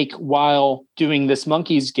to make while doing this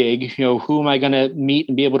Monkees gig? Who am I going to meet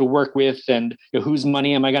and be able to work with? And whose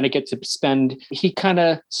money am I going to get to spend? He kind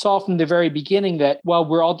of saw from the very beginning that, well,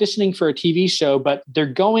 we're auditioning for a TV show, but they're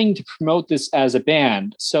going to promote this as a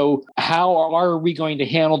band. So how are we going to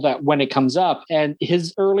handle that when it comes up? And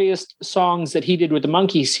his earliest songs that he did with the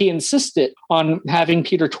Monkees, he insisted on having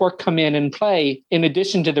Peter Tork come in and play in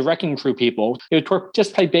addition to the Wrecking Crew people. Tork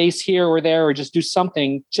just play bass here or there or just do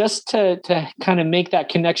something just to kind of make that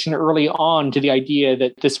connection early on to the idea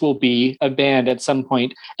that this will be a band at some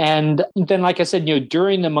point. And then, like I said,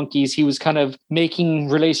 during the Monkees, he was kind of making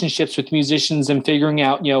relationships with musicians and figuring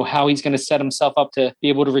out, how he's going to set himself up to be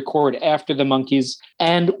able to record after the Monkees.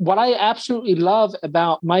 And what I absolutely love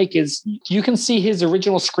about Mike is you can see his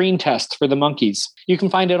original screen test for the Monkees. You can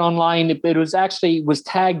find it online. It was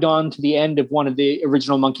tagged on to the end of one of the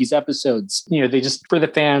original Monkees episodes. They just, for the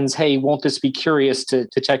fans, hey, won't this be curious to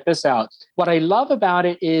check this out? what I love about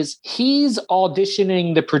it is he's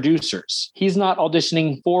auditioning the producers. He's not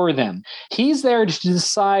auditioning for them. He's there to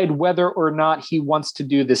decide whether or not he wants to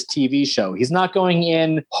do this TV show. He's not going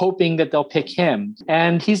in hoping that they'll pick him.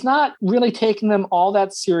 And he's not really taking them all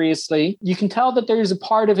that seriously. You can tell that there's a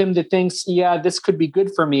part of him that thinks, yeah, this could be good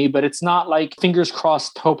for me, but it's not like fingers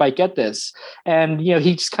crossed, hope I get this. And,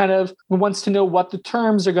 he just kind of wants to know what the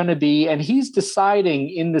terms are going to be. And he's deciding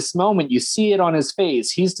in this moment, you see it on his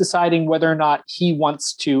face. He's deciding whether or not he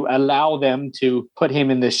wants to allow them to put him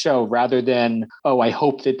in this show rather than, oh, I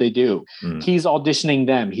hope that they do. He's auditioning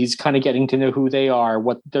them. He's kind of getting to know who they are,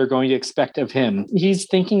 what they're going to expect of him. He's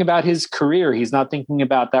thinking about his career. He's not thinking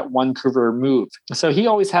about that one career move. So he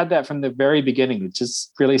always had that from the very beginning. It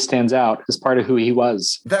just really stands out as part of who he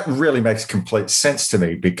was. That really makes complete sense to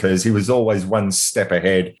me because he was always one step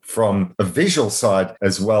ahead from a visual side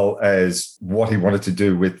as well as what he wanted to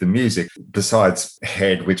do with the music. Besides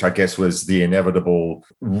Head, which I guess was the inevitable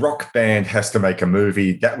rock band has to make a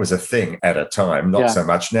movie. That was a thing at a time, not so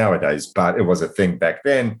much nowadays, but it was a thing back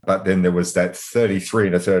then. But then there was that 33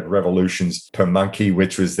 1/3 revolutions per monkey,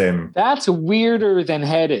 which was them. That's weirder than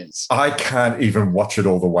Head is. I can't even watch it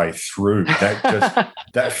all the way through.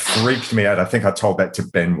 That freaked me out. I think I told that to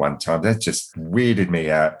Ben one time. That just weirded me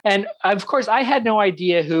out. And of course, I had no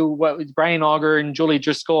idea what was Brian Auger and Julie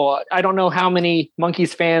Driscoll. I don't know how many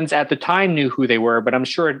Monkees fans at the time knew who they were, but I'm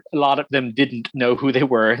sure a lot of them didn't know who they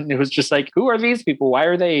were. And it was just like, who are these people? Why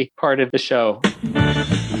are they part of the show?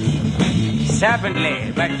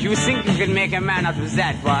 Certainly, but you think you can make a man out of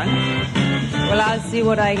that one? Well, I'll see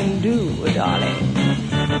what I can do, darling.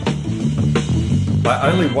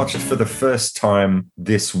 I only watched for the first time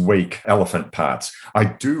this week Elephant Parts. I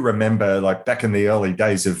do remember, like back in the early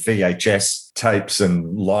days of VHS tapes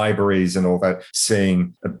and libraries and all that,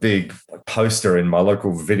 seeing a big poster in my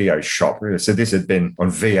local video shop. So this had been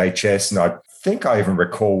on VHS, and I think I even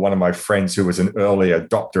recall one of my friends who was an early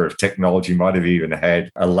adopter of technology might have even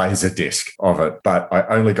had a laser disc of it. But I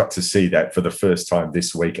only got to see that for the first time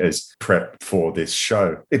this week as prep for this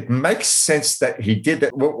show. It makes sense that he did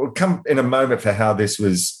that. We'll come in a moment for how this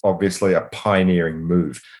was obviously a pioneering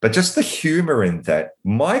move. But just the humor in that,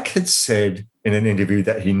 Mike had said in an interview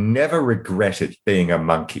that he never regretted being a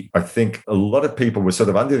monkey. I think a lot of people were sort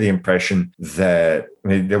of under the impression that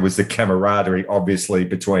there was the camaraderie, obviously,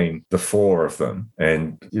 between the four of them.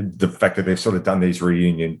 And the fact that they've sort of done these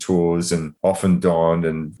reunion tours and Off and On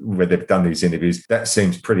and where they've done these interviews, that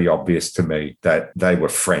seems pretty obvious to me that they were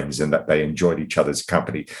friends and that they enjoyed each other's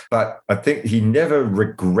company. But I think he never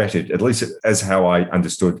regretted, at least as how I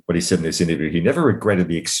understood what he said in this interview, he never regretted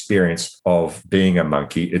the experience of being a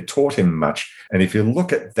monkey. It taught him much. And if you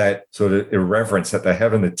look at that sort of irreverence that they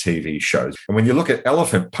have in the TV shows, and when you look at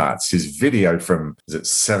Elephant Parts, his video from, is it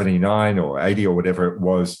 79 or 80 or whatever it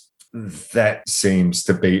was, that seems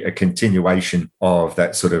to be a continuation of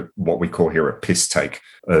that sort of what we call here a piss take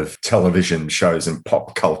of television shows and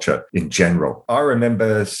pop culture in general. I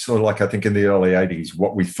remember sort of like, I think in the early 80s,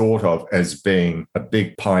 what we thought of as being a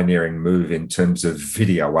big pioneering move in terms of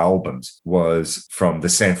video albums was from the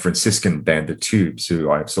San Franciscan band, The Tubes,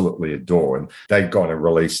 who I absolutely adore. And they'd gone and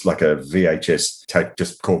released like a VHS tape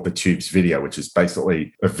just called The Tubes Video, which is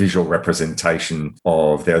basically a visual representation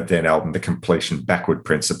of their then album, The Completion Backward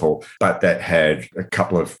Principle. But that had a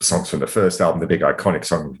couple of songs from the first album, the big iconic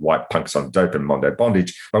song, White Punks on Dope and Mondo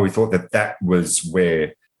Bondage. But we thought that that was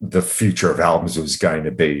where the future of albums was going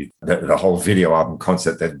to be, the whole video album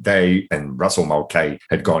concept, that they and Russell Mulcahy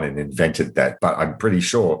had gone and invented that. But I'm pretty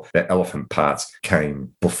sure that Elephant Parts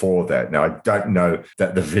came before that. Now, I don't know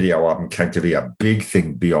that the video album came to be a big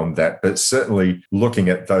thing beyond that, but certainly looking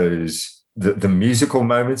at those, the musical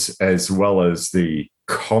moments as well as the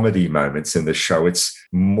comedy moments in the show, it's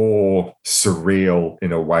more surreal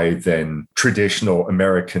in a way than traditional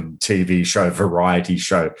American TV show, variety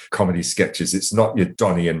show comedy sketches. It's not your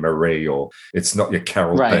Donnie and Marie, or it's not your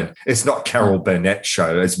Carol Burnett. It's not Carol Burnett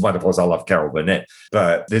show. As wonderful as I love Carol Burnett,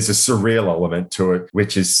 but there's a surreal element to it,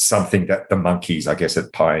 which is something that the Monkees, I guess,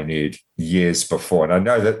 had pioneered years before. And I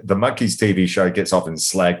know that the Monkees TV show gets often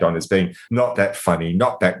slagged on as being not that funny,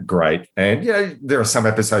 not that great. And, you know, there are some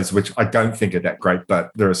episodes which I don't think are that great,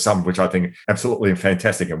 but there are some which I think absolutely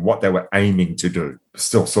fantastic. And what they were aiming to do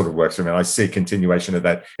still sort of works for me. And I see a continuation of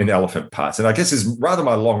that in Elephant Parts. And I guess is rather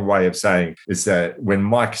my long way of saying is that when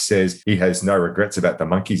Mike says he has no regrets about the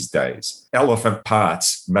Monkees days, Elephant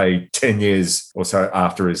Parts, made 10 years or so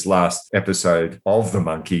after his last episode of the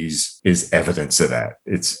Monkees, is evidence of that.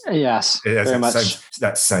 It has very much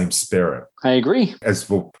that same spirit. I agree. As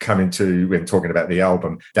we'll come into when talking about the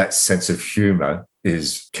album, that sense of humor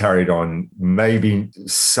is carried on, maybe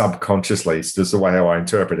subconsciously, it's just the way how I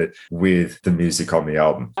interpret it, with the music on the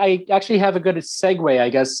album. I actually have a good segue, I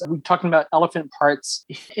guess. We're talking about Elephant Parts.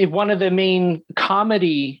 One of the main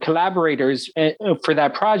comedy collaborators for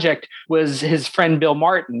that project was his friend Bill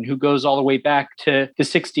Martin, who goes all the way back to the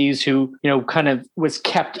 60s, who, kind of was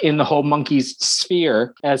kept in the whole Monkees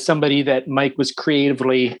sphere as somebody that Mike was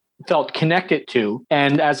creatively felt connected to.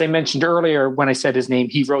 And as I mentioned earlier, when I said his name,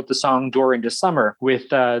 he wrote the song Door into Summer with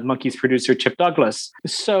Monkees producer Chip Douglas.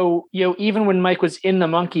 So, even when Mike was in the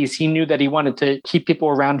Monkees, he knew that he wanted to keep people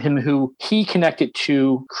around him who he connected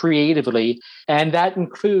to creatively. And that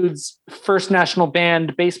includes First National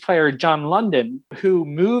Band bass player John London, who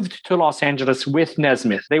moved to Los Angeles with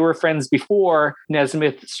Nesmith. They were friends before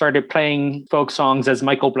Nesmith started playing folk songs as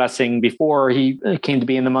Michael Blessing, before he came to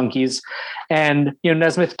be in the Monkees. And,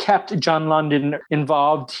 Nesmith kept John London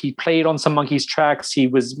involved. He played on some Monkees tracks. He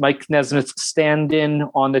was Mike Nesmith's stand-in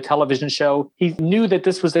on the television show. He knew that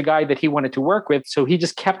this was the guy that he wanted to work with, so he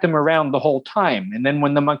just kept him around the whole time. And then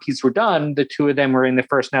when the Monkees were done, the two of them were in the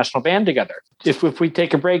First National Band together. If we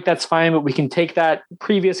take a break, that's fine, but we can take that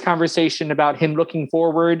previous conversation about him looking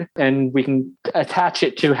forward and we can attach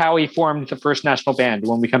it to how he formed the First National Band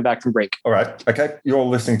when we come back from break. All right. Okay. You're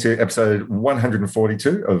listening to episode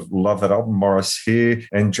 142 of Love That Album. Morris here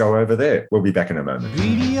and Joe over there. We'll be back in a moment.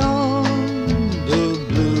 Beyond the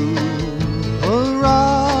blue horizon.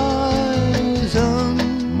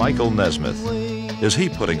 Michael Nesmith. Is he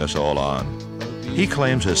putting us all on? He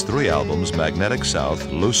claims his 3 albums, Magnetic South,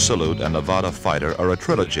 Loose Salute, and Nevada Fighter, are a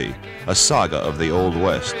trilogy, a saga of the Old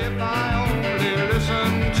West.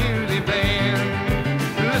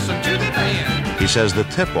 He says the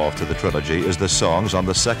tip-off to the trilogy is the songs on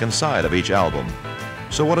the second side of each album.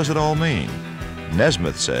 So what does it all mean?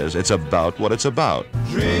 Nesmith says it's about what it's about.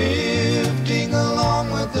 Drifting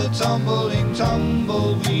along with the tumbling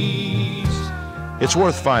tumbleweeds. It's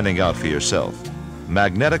worth finding out for yourself.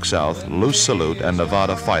 Magnetic South, Loose Salute, and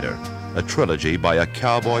Nevada Fighter, a trilogy by a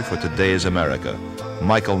cowboy for today's America,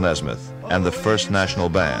 Michael Nesmith, and the First National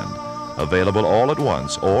Band. Available all at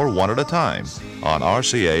once or one at a time on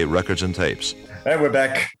RCA Records and Tapes. And we're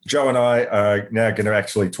back. Joe and I are now going to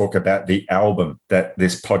actually talk about the album that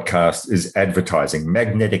this podcast is advertising,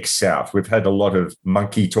 Magnetic South. We've had a lot of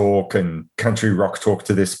monkey talk and country rock talk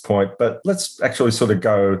to this point, but let's actually sort of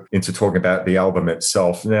go into talking about the album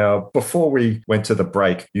itself. Now, before we went to the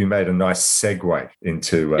break, you made a nice segue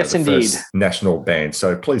into First National Band.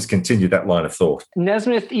 So please continue that line of thought.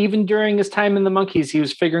 Nesmith, even during his time in the Monkees, he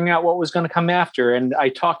was figuring out what was going to come after. And I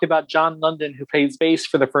talked about John London, who plays bass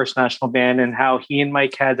for the First National Band, and how he and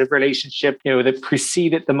Mike had a relationship, that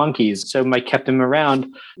preceded the Monkees. So Mike kept him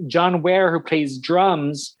around. John Ware, who plays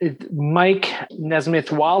drums, Mike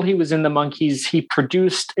Nesmith, while he was in the Monkees, he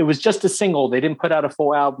produced, it was just a single. They didn't put out a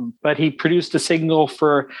full album, but he produced a single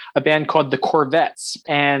for a band called the Corvettes.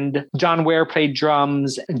 And John Ware played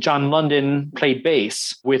drums, and John London played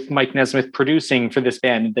bass, with Mike Nesmith producing for this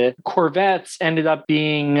band. The Corvettes ended up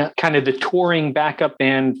being kind of the touring backup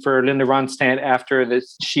band for Linda Ronstadt after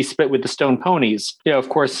she split with the Stone Ponies. Of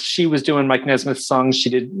course, she was doing Mike Nesmith's songs. She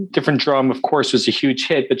did Different Drum, of course, was a huge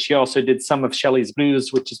hit, but she also did some of Shelley's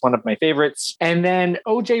Blues, which is one of my favorites. And then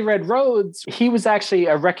O.J. Red Rhodes, he was actually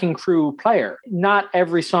a Wrecking Crew player. Not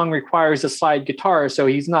every song requires a slide guitar, so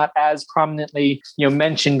he's not as prominently,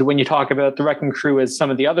 mentioned when you talk about the Wrecking Crew as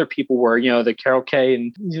some of the other people were, the Carol Kay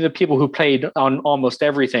and the people who played on almost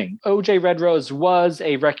everything. O.J. Red Rhodes was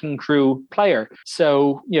a Wrecking Crew player.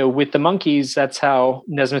 So, with the Monkees, that's how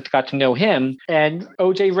Nesmith got to know him. And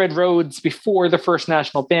O.J. Red Rhodes, before the First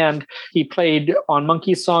National Band, he played on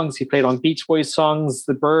Monkees songs, he played on Beach Boys songs,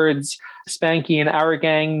 The Byrds, Spanky and Our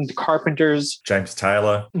Gang, The Carpenters. James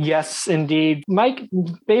Taylor. Yes, indeed. Mike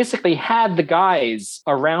basically had the guys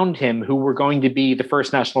around him who were going to be the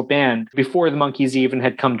First National Band before the Monkees even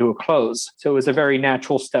had come to a close. So it was a very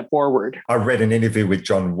natural step forward. I read an interview with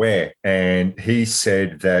John Ware, and he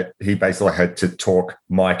said that he basically had to talk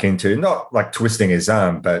Mike into, not like twisting his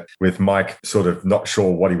arm, but with Mike sort of not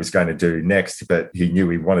sure what he was going to do next, but he knew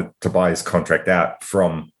he wanted to buy his contract out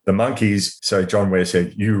from the Monkees. So John Ware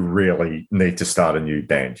said, you really need to start a new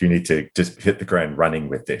band. You need to just hit the ground running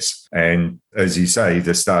with this. And as you say,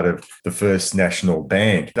 the start of the First National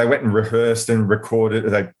Band, they went and rehearsed and recorded.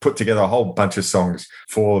 They put together a whole bunch of songs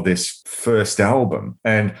for this first album.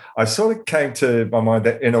 And I sort of came to my mind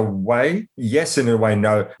that in a way, yes, in a way,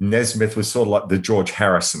 no, Nesmith was sort of like the George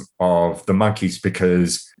Harrison of the Monkees,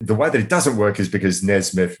 because the way that it doesn't work is because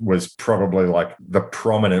Nesmith was probably like the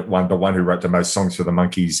prominent one, the one who wrote the most songs for the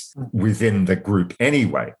Monkees Monkees within the group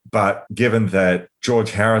anyway. But given that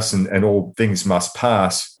George Harrison and All Things Must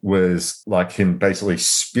Pass was like him basically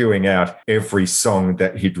spewing out every song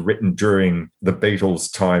that he'd written during the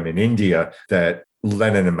Beatles' time in India, that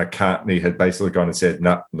Lennon and McCartney had basically gone and said,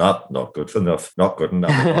 no, not good enough, not good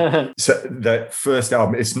enough. So that first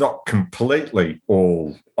album, it's not completely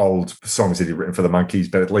all old songs that he'd written for the Monkees,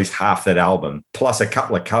 but at least half that album, plus a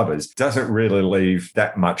couple of covers, doesn't really leave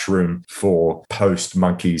that much room for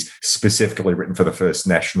post-Monkees, specifically written for the first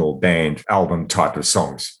national band album type of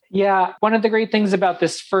songs. Yeah, one of the great things about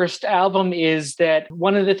this first album is that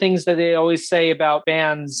one of the things that they always say about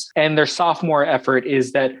bands and their sophomore effort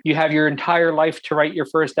is that you have your entire life to write your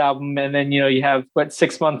first album, and then, you have,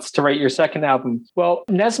 6 months to write your second album. Well,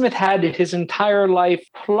 Nesmith had his entire life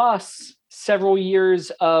plus several years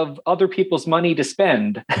of other people's money to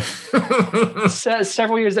spend.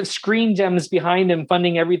 Several years of Screen Gems behind him,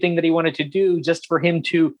 funding everything that he wanted to do just for him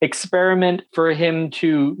to experiment, for him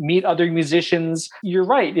to meet other musicians. You're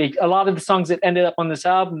right. A lot of the songs that ended up on this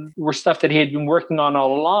album were stuff that he had been working on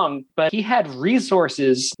all along, but he had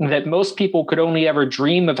resources that most people could only ever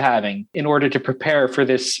dream of having in order to prepare for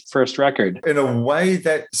this first record. In a way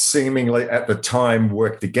that seemingly at the time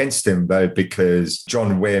worked against him, though, because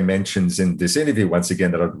John Ware mentions in this interview, once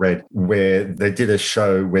again, that I'd read, where they did a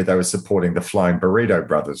show where they were supporting the Flying Burrito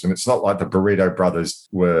Brothers. And it's not like the Burrito Brothers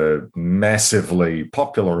were massively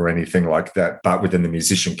popular or anything like that, but within the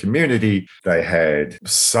musician community, they had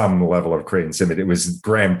some level of credence in it. It was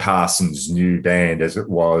Graham Parsons' new band, as it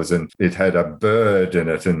was, and it had a bird in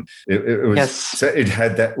it, and it was so it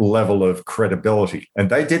had that level of credibility. And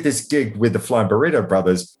they did this gig with the Flying Burrito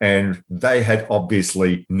Brothers, and they had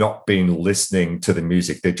obviously not been listening to the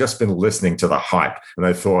music. They'd just been listening to the hype, and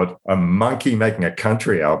they thought, a Monkee making a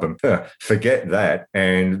country album, forget that.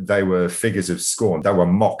 And they were figures of scorn. They were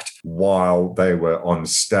mocked while they were on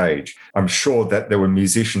stage. I'm sure that there were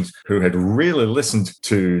musicians who had really listened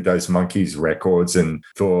to those Monkees records and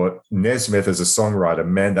thought, Nesmith as a songwriter,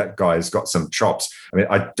 man, that guy's got some chops. I mean,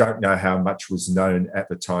 I don't know how much was known at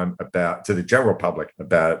the time about, to the general public,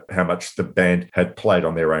 about how much the band had played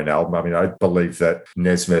on their own album. I mean, I believe that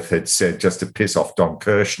Nesmith had said, just to piss off Don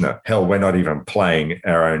Kirshner, hell, we're not even playing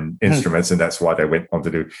our own instruments, and that's why they went on to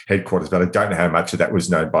do Headquarters. But I don't know how much of that was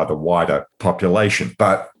known by the wider population.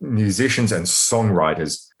 But musicians and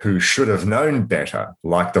songwriters who should have known better,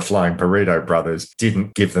 like the Flying Burrito Brothers,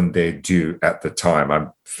 didn't give them their due at the time.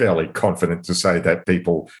 I'm fairly confident to say that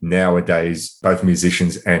people nowadays, both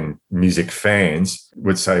musicians and music fans,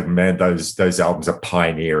 would say, man, those albums are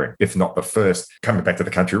pioneering, if not the first, coming back to the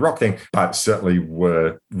country rock thing, but certainly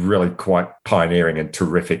were really quite pioneering and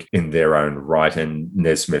terrific in their own right. And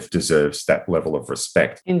Nesmith deserves that level of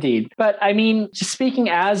respect. Indeed. But I mean, just speaking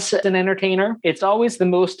as an entertainer, it's always the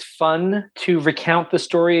most fun to recount the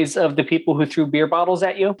stories of the people who threw beer bottles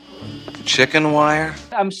at you. Chicken wire?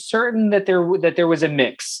 I'm certain that there was a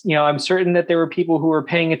mix. I'm certain that there were people who were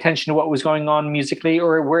paying attention to what was going on musically,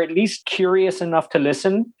 or were at least curious enough to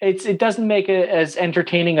listen. It doesn't make it as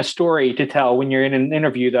entertaining a story to tell when you're in an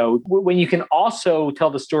interview, though, when you can also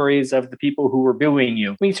tell the stories of the people who were booing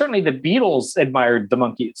you. I mean, certainly the Beatles admired the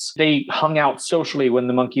Monkees. They hung out socially when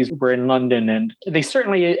the Monkees were in London, and they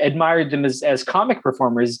certainly admired them as comic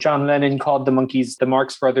performers. John Lennon called the Monkees the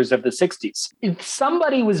Marx Brothers of the 60s.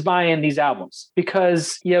 Somebody was buying these albums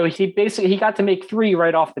because, he got to make 3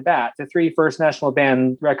 right off the bat, the 3 first national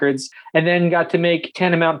band records, and then got to make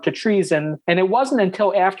Tantamount to Treason. And it wasn't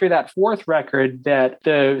until after that 4th record that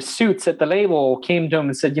the suits at the label came to him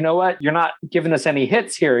and said, you know what, you're not giving us any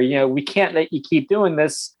hits here. We can't let you keep doing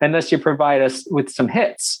this unless you provide us with some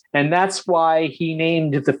hits. And that's why he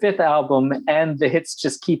named the 5th album And the Hits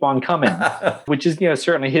Just Keep On Coming, which is,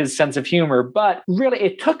 certainly his sense of humor. But really,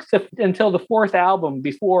 it took until the 4th album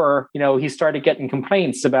before, he started getting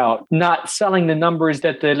complaints about not selling the numbers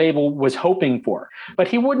that the label was hoping for. But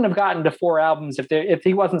he wouldn't have gotten to 4 albums if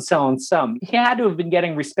he wasn't selling some. He had to have been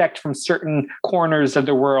getting respect from certain corners of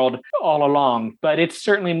the world all along. But it's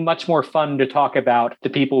certainly much more fun to talk about the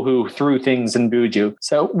people who threw things and booed you.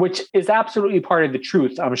 So, which is absolutely part of the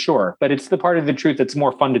truth, I'm sure. But it's the part of the truth that's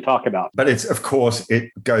more fun to talk about. But it's, of course,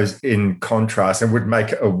 it goes in contrast and would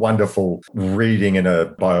make a wonderful reading in a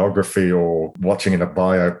biography or watching in a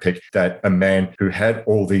biopic, that a man who had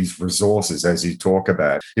all these resources, as you talk talk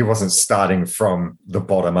about. He wasn't starting from the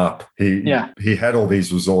bottom up. He had all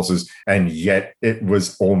these resources, and yet it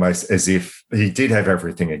was almost as if he did have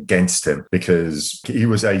everything against him, because he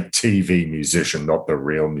was a TV musician, not the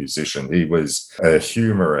real musician. He was a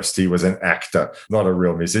humorist. He was an actor, not a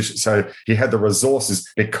real musician. So he had the resources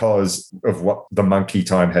because of what the Monkey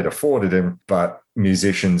time had afforded him, but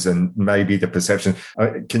musicians and maybe the perception.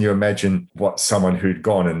 Can you imagine what someone who'd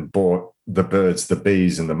gone and bought the Birds, the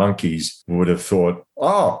Bees, and the Monkeys would have thought?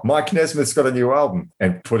 Oh, Mike Nesmith's got a new album,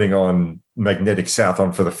 and putting on Magnetic South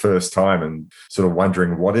on for the first time and sort of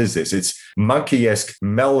wondering, what is this? It's Monkey-esque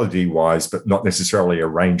melody-wise, but not necessarily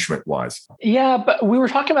arrangement-wise. Yeah, but we were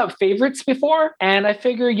talking about favorites before, and I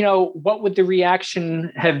figure, what would the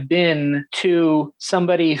reaction have been to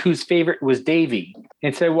somebody whose favorite was Davy?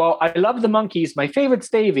 And say, well, I love the Monkees. My favorite's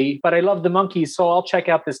Davy, but I love the Monkees, so I'll check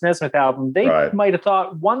out this Nesmith album. They might have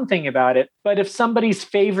thought one thing about it, but if somebody's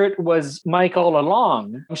favorite was Mike all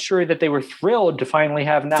along, I'm sure that they were thrilled to finally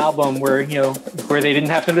have an album where they didn't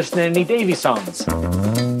have to listen to any Davy songs.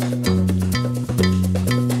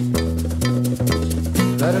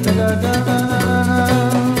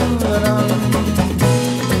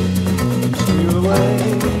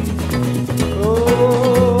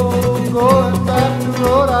 Going back to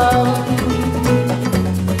Rhode Island,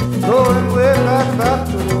 going way back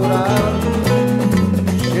to Rhode Island,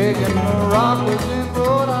 shaking the rockers in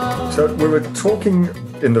Rhode Island. So we were talking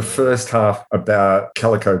in the first half about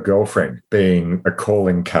Calico Girlfriend being a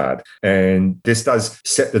calling card. And this does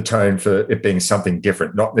set the tone for it being something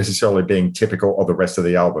different, not necessarily being typical of the rest of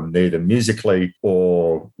the album, neither musically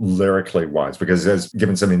or lyrically wise, because as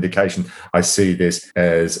given some indication, I see this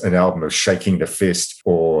as an album of shaking the fist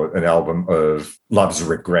or an album of love's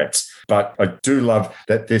regrets. But I do love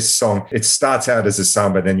that this song, it starts out as a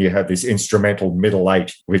song, but then you have this instrumental middle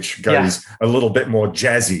eight, which goes a little bit more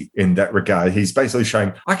jazzy in that regard. He's basically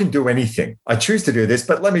showing, I can do anything. I choose to do this,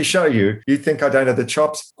 but let me show you. You think I don't have the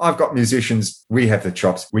chops? I've got musicians. We have the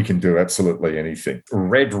chops. We can do absolutely anything.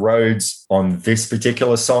 Red Roads on this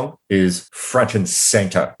particular song is front and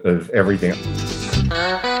center of everything.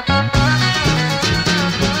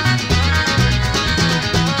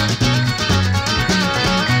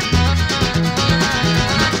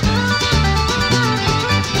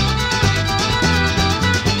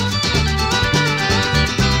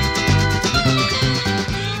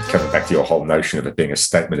 Coming back to your whole notion of it being a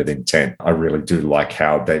statement of intent, I really do like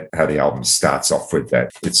how the album starts off with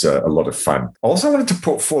that. It's a lot of fun. I also wanted to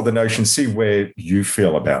put forward the notion, see where you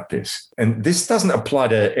feel about this. And this doesn't apply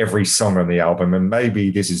to every song on the album, and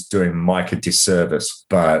maybe this is doing Mike a disservice,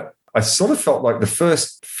 but I sort of felt like the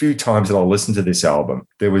first few times that I listened to this album,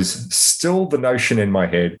 there was still the notion in my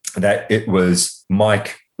head that it was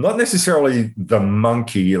Mike, not necessarily the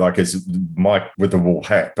monkey, like as Mike with the wool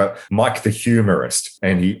hat, but Mike the humorist.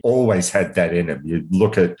 And he always had that in him. You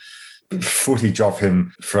look at footage of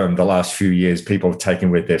him from the last few years, people have taken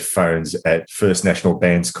with their phones at First National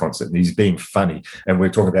Band's concert, and he's being funny. And we're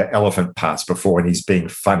talking about Elephant Parts before, and he's being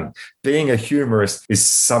funny. Being a humorist is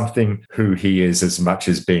something who he is as much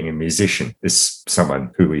as being a musician is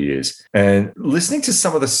someone who he is. And listening to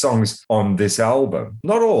some of the songs on this album,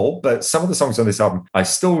 not all, but some of the songs on this album, I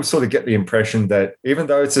still sort of get the impression that even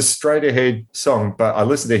though it's a straight ahead song, but I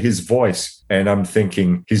listen to his voice and I'm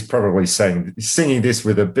thinking he's probably singing this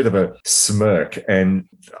with a bit of a smirk. And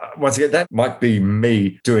once again, that might be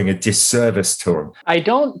me doing a disservice to him. I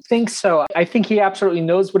don't think so. I think he absolutely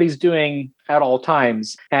knows what he's doing at all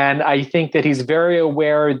times. And I think that he's very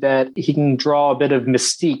aware that he can draw a bit of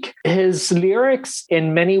mystique. His lyrics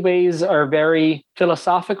in many ways are very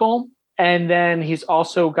philosophical. And then he's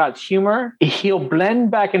also got humor. He'll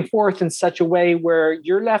blend back and forth in such a way where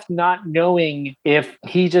you're left not knowing if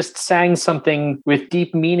he just sang something with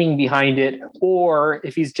deep meaning behind it or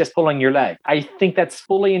if he's just pulling your leg. I think that's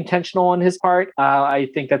fully intentional on his part. I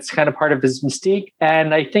think that's kind of part of his mystique.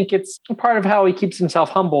 And I think it's part of how he keeps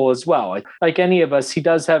himself humble as well. Like any of us, he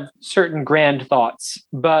does have certain grand thoughts,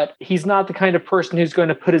 but he's not the kind of person who's going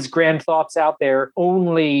to put his grand thoughts out there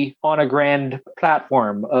only on a grand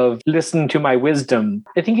platform of listen to my wisdom.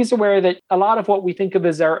 I think he's aware that a lot of what we think of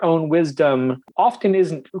as our own wisdom often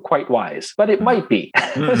isn't quite wise, but it might be.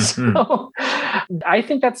 So I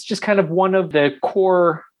think that's just kind of one of the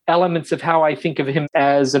core elements of how I think of him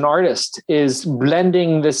as an artist, is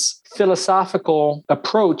blending this philosophical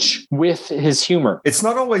approach with his humor. It's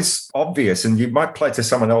not always obvious, and you might play to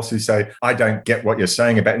someone else who say, I don't get what you're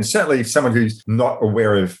saying about it. And certainly someone who's not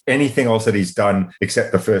aware of anything else that he's done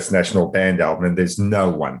except the First National Band album, and there's no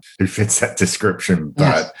one who fits that description.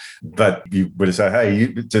 But you would say,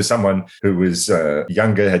 hey, to someone who was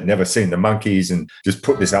younger, had never seen the Monkees, and just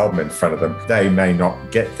put this album in front of them, they may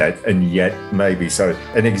not get that, and yet maybe. So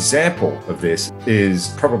an example of this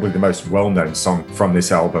is probably the most well-known song from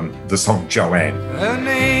this album, the song Joanne. Her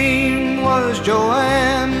name was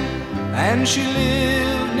Joanne, and she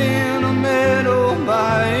lived in a meadow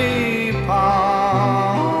by a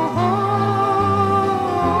pond.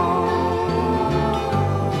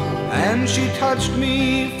 And she touched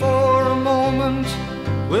me for a moment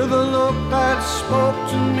with a look that spoke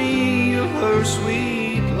to me of her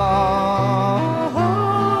sweet love.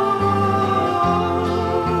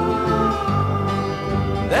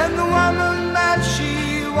 Then the woman that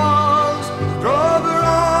she was drove her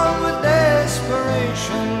on with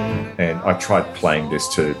desperation. And I tried playing this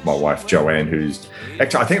to my wife, Joanne, who's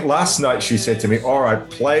actually, I think last night she said to me, all right,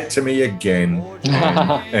 play it to me again.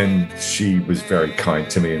 And she was very kind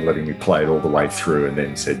to me in letting me play it all the way through, and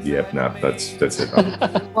then said, yep, no, that's it.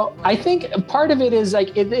 Well, I think part of it is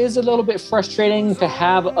like, it is a little bit frustrating to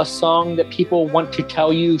have a song that people want to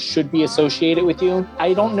tell you should be associated with you.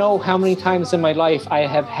 I don't know how many times in my life I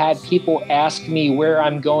have had people ask me where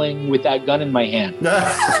I'm going with that gun in my hand.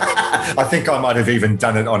 I think I might have even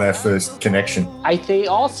done it on our first connection. They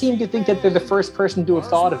all seem to think that they're the first person to have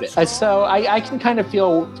thought of it. So I can kind of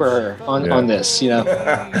feel for her on this, you know.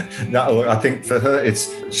 No, look, I think for her,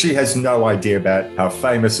 she has no idea about how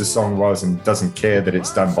famous the song was, and doesn't care that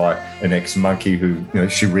it's done by an ex-Monkee who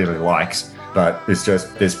she really likes. But it's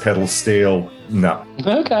just, there's pedal steel. No.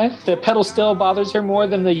 Okay. The pedal steel bothers her more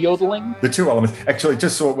than the yodeling? The two elements. Actually,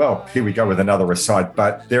 just thought, well, here we go with another aside.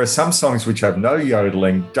 But there are some songs which have no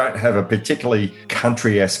yodeling, don't have a particularly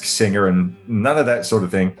country-esque singer, and none of that sort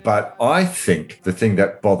of thing. But I think the thing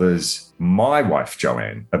that bothers my wife,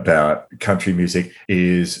 Joanne, about country music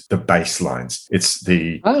is the bass lines. It's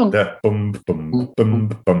the boom, boom,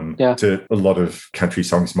 boom, boom to a lot of country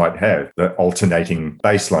songs might have, the alternating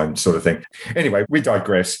bass line sort of thing. Anyway, we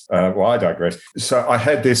digress. I digress. So I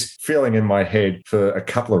had this feeling in my head for a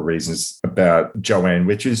couple of reasons about Joanne,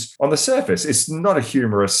 which is, on the surface, it's not a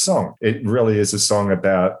humorous song. It really is a song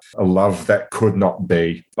about a love that could not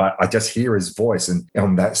be. But I just hear his voice, and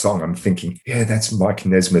on that song, I'm thinking, yeah, that's Mike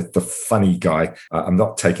Nesmith, the funny guy. I'm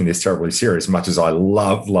not taking this terribly serious, much as I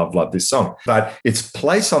love this song. But its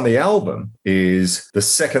place on the album is the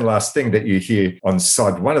second last thing that you hear on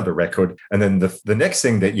side one of the record. And then the next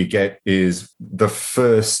thing that you get is the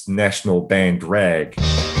First National Band Rag.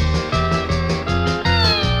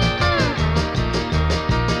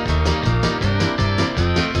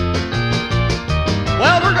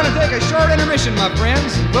 Well, we're going to take a short intermission, my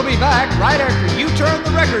friends. We'll be back right after you turn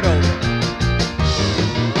the record over.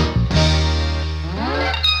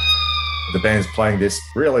 The band's playing this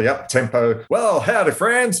really up-tempo. Well, howdy,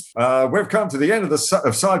 friends. We've come to the end of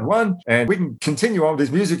side one, and we can continue on with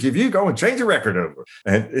this music if you go and change the record over.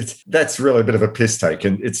 And that's really a bit of a piss take,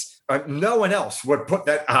 and it's no one else would put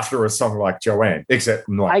that after a song like Joanne, except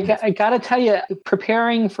Mike. I got to tell you,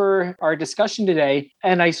 preparing for our discussion today,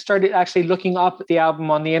 and I started actually looking up the album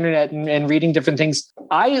on the internet and reading different things.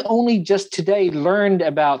 I only just today learned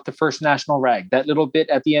about the First National Rag, that little bit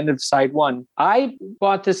at the end of side one. I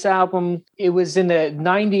bought this album. It was in the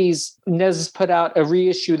 90s. Nez put out a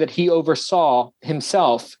reissue that he oversaw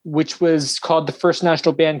himself, which was called The First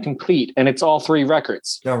National Band Complete, and it's all 3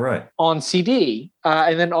 records. Oh, right. On CD.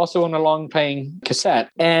 And then also on a long playing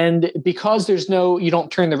cassette. And because you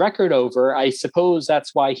don't turn the record over, I suppose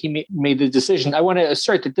that's why he made the decision. I want to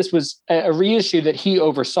assert that this was a reissue that he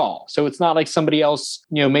oversaw. So it's not like somebody else,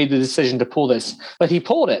 made the decision to pull this, but he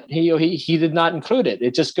pulled it. He did not include it.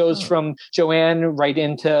 It just goes from Joanne right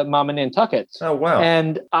into Mama Nantucket. Oh, wow.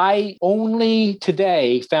 And I only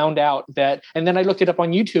today found out that, and then I looked it up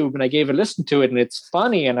on YouTube and I gave a listen to it, and it's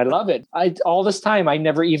funny and I love it. All this time, I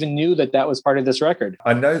never even knew that was part of this record.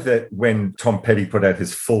 I know that when Tom Petty put out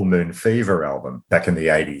his Full Moon Fever album back in the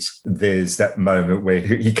 80s, there's that moment where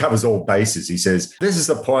he covers all bases. He says, this is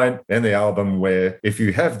the point in the album where if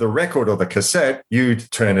you have the record or the cassette,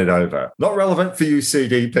 you'd turn it over. Not relevant for you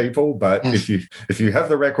CD people, but if you have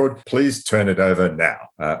the record, please turn it over now.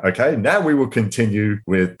 Okay, And now we will continue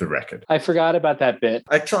with the record. I forgot about that bit.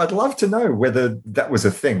 Actually, I'd love to know whether that was a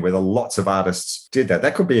thing, whether lots of artists did that.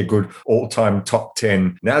 That could be a good all-time top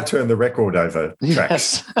 10, now turn the record over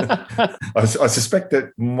tracks. Yes. I suspect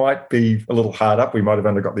that might be a little hard up. We might have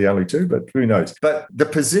only got the only two, but who knows? But the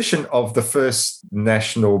position of the first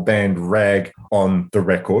national band Rag on the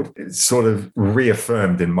record sort of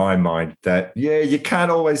reaffirmed in my mind that, yeah, you can't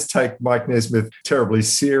always take Mike Nesmith terribly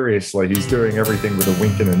seriously. He's doing everything with a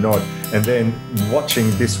wink and a nod. And then watching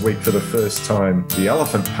this week for the first time the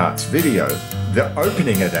Elephant Parts video, the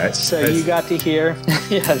opening of that. So you got to hear,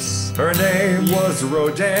 yes. Her name was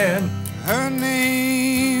Rodan. Her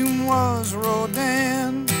name was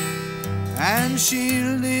Rodan, and she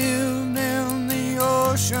lived in the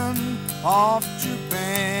ocean off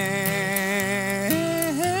Japan.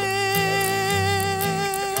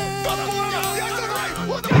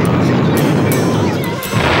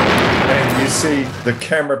 And you see the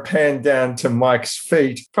camera pan down to Mike's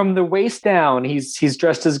feet. From the waist down, he's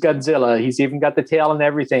dressed as Godzilla. He's even got the tail and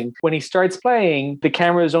everything. When he starts playing, the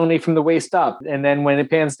camera is only from the waist up. And then when it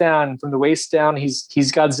pans down, from the waist down, he's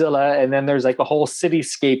Godzilla. And then there's like a whole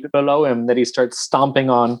cityscape below him that he starts stomping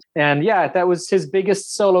on. And yeah, that was his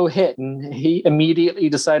biggest solo hit. And he immediately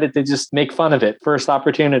decided to just make fun of it. First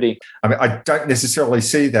opportunity. I mean, I don't necessarily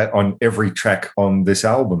see that on every track on this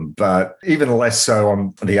album, but even less so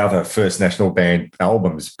on the other First National Band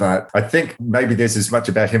albums. But I think maybe there's as much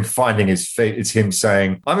about him finding his feet as him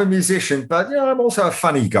saying, I'm a musician, but you know, I'm also a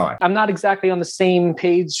funny guy. I'm not exactly on the same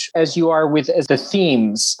page as you are with as the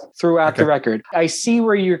themes throughout the record. I see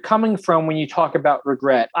where you're coming from when you talk about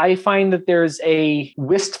regret. I find that there's a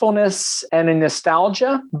wistfulness and a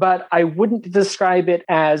nostalgia, but I wouldn't describe it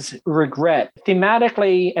as regret.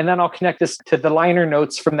 Thematically, and then I'll connect this to the liner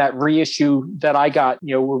notes from that reissue that I got,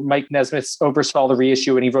 you know, where Mike Nesmith oversaw the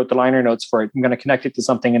reissue and he wrote the liner notes for it. I'm going to connect it to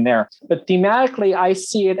something in there. But thematically, I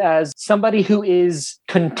see it as somebody who is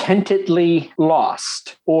contentedly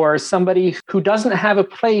lost, or somebody who doesn't have a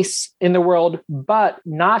place in the world, but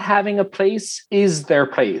not having a place is their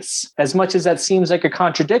place. As much as that seems like a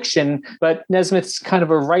contradiction, but Nesmith's kind of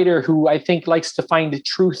a writer who I think likes to find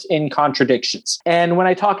truth in contradictions. And when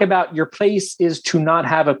I talk about your place is to not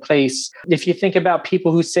have a place, if you think about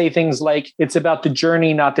people who say things like, it's about the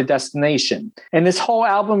journey, not the destination. And this whole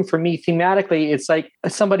album for me, thematically, it's like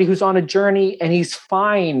somebody who's on a journey and he's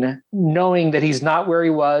fine knowing that he's not where he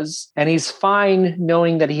was, and he's fine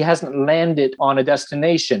knowing that he hasn't landed on a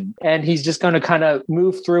destination. And he's just going to kind of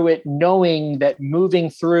move through it, knowing that moving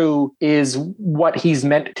through is what he's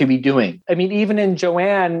meant to be doing. I mean, even in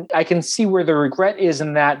Joanne, I can see where the regret is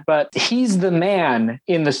in that, but he's the man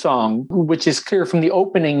in the song, which is clear from the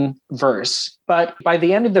opening verse. But by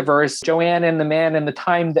the end of the verse, Joanne and the man and the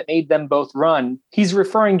time that made them both run, he's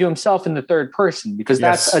referring to himself in the third person, because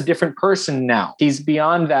that's a different person now. He's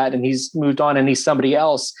beyond that and he's moved on and he's somebody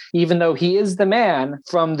else. Even though he is the man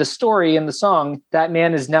from the story in the song, that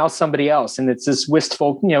man is now somebody else. And it's this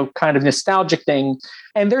wistful, you know, kind of nostalgic thing.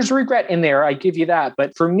 And there's regret in there, I give you that.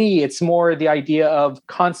 But for me, it's more the idea of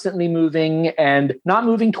constantly moving and not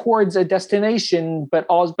moving towards a destination, but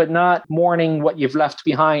not mourning what you've left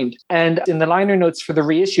behind. And in the liner notes for the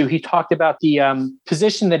reissue, he talked about the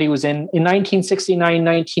position that he was in 1969,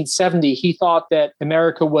 1970. He thought that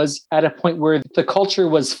America was at a point where the culture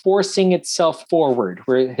was forcing itself forward,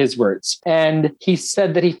 were his words. And he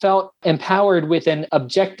said that he felt empowered with an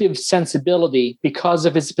objective sensibility because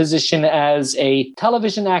of his position as a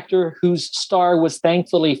television actor whose star was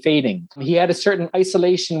thankfully fading. He had a certain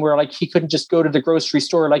isolation where like he couldn't just go to the grocery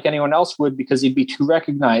store like anyone else would because he'd be too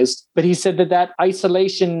recognized. But he said that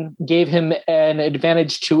isolation gave him an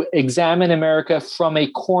advantage to examine America from a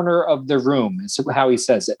corner of the room, is how he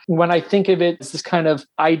says it. When I think of it as this kind of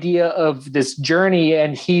idea of this journey,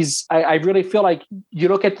 and I really feel like you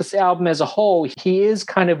look at this album as a whole, he is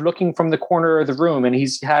kind of looking from the corner of the room and he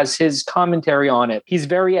has his commentary on it. He's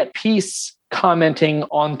very at peace commenting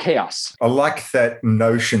on chaos. I like that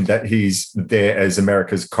notion that he's there as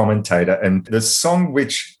America's commentator. And the song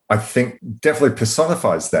which I think definitely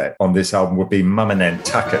personifies that on this album would be Mama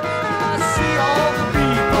Nantucket. I see all the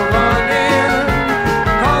people running,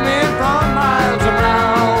 coming from miles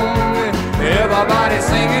around. Everybody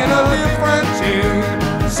singing a different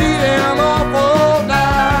tune. See them all fall down.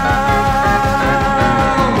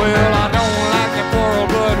 Well, I don't like the quarrel,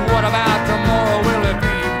 but what about tomorrow? Will it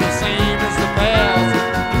be the same as the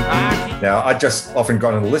past? Now, I just often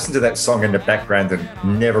gone and listened to that song in the background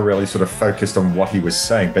and never really sort of focused on what he was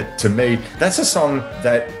saying. But to me, that's a song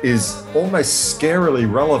that is almost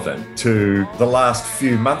scarily relevant to the last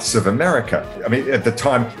few months of America. I mean, at the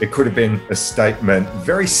time, it could have been a statement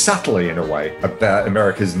very subtly in a way about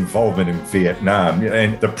America's involvement in Vietnam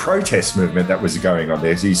and the protest movement that was going on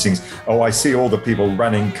there. So he sings, "Oh, I see all the people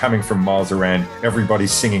running, coming from miles around, everybody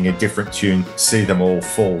singing a different tune, see them all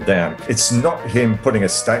fall down." It's not him putting a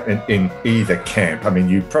statement in either camp. I mean,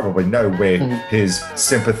 you probably know where his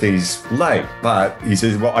sympathies lay, but he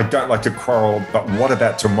says, well, I don't like to quarrel, but what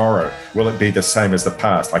about tomorrow? Will it be the same as the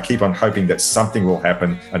past? I keep on hoping that something will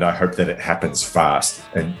happen, and I hope that it happens fast.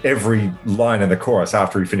 And every line in the chorus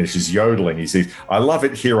after he finishes yodeling, he says, I love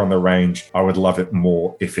it here on the range. I would love it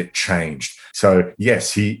more if it changed. So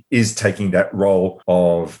yes, he is taking that role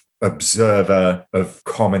of observer, of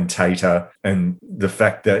commentator, and the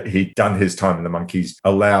fact that he'd done his time in the Monkees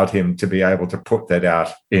allowed him to be able to put that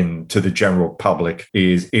out into the general public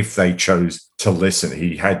is if they chose to listen.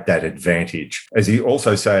 He had that advantage. As he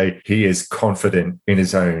also say, he is confident in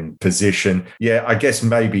his own position. Yeah, I guess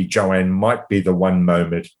maybe Joanne might be the one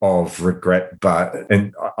moment of regret,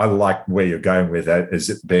 and I like where you're going with that,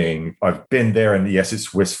 as it being, I've been there and yes,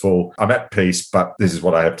 it's wistful. I'm at peace, but this is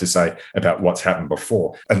what I have to say about what's happened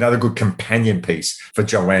before. Another good companion piece for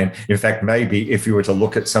Joanne. In fact, maybe if you were to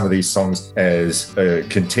look at some of these songs as a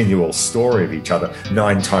continual story of each other,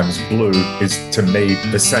 9 Times Blue is to me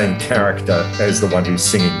the same character as the one who's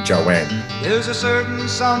singing Joanne. There's a certain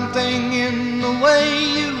something in the way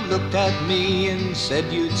you looked at me and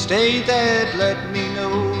said you'd stay that let me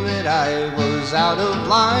know that I was out of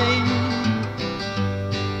line.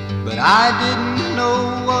 But I didn't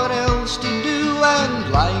know what else to do,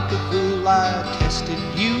 and like a fool I tested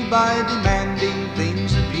you by demanding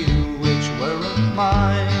things of you which weren't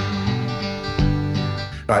mine.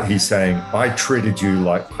 But he's saying, I treated you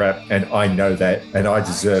like crap and I know that, and I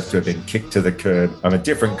deserve to have been kicked to the curb. I'm a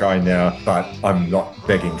different guy now, but I'm not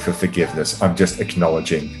begging for forgiveness. I'm just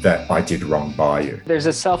acknowledging that I did wrong by you. There's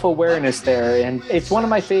a self-awareness there, and it's one of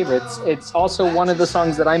my favorites. It's also one of the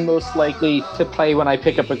songs that I'm most likely to play when I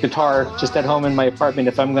pick up a guitar just at home in my apartment.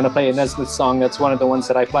 If I'm going to play a Nesmith song, that's one of the ones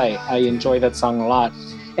that I play. I enjoy that song a lot.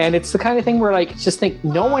 And it's the kind of thing where, like, just think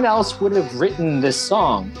no one else would have written this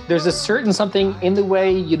song. There's a certain something in the way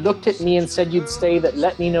you looked at me and said you'd stay that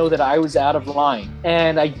let me know that I was out of line.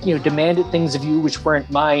 And I, demanded things of you which weren't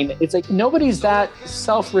mine. It's like nobody's that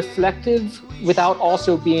self-reflective without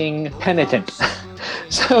also being penitent.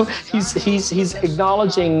 So he's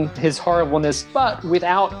acknowledging his horribleness, but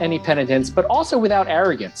without any penitence, but also without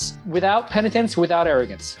arrogance. Without penitence, without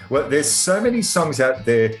arrogance. Well, there's so many songs out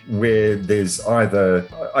there where there's either,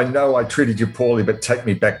 I know I treated you poorly, but take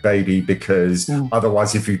me back, baby, because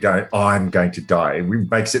otherwise if you don't, I'm going to die.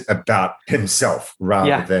 It makes it about himself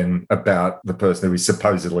rather than about the person who he's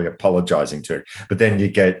supposedly apologizing to. But then you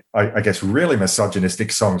get, I guess, really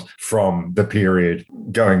misogynistic songs from the period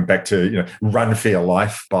going back to, Run for Your Life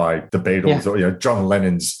by the Beatles, or John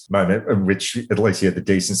Lennon's moment in which at least he had the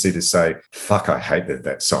decency to say, fuck, I hated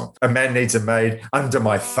that song. A Man Needs a Maid, Under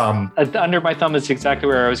My Thumb. Under My Thumb is exactly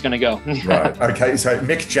where I was going to go. Right. Okay. So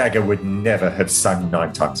Mick Jagger would never have sung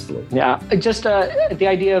 9 Times Blue. Yeah. Just the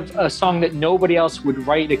idea of a song that nobody else would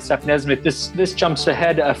write except Nesmith. This jumps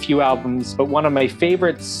ahead a few albums, but one of my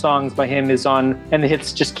favorite songs by him is on, and the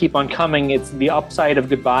hits just keep on coming. It's The Upside of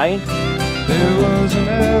Goodbye. There was an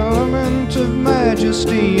element of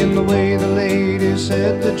majesty in the way the lady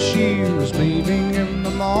said that she was leaving in the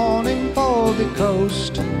morning for the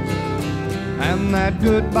coast. And that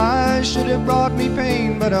goodbye should have brought me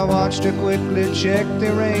pain, but I watched her quickly check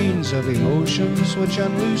the reins of emotions which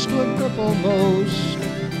unloosed would cripple most.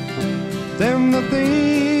 Then the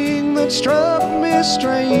thing that struck me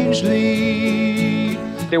strangely,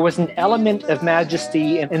 there was an element of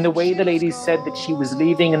majesty in the way the lady said that she was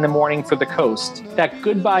leaving in the morning for the coast. That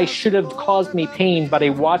goodbye should have caused me pain, but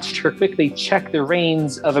I watched her quickly check the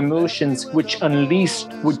reins of emotions which unleashed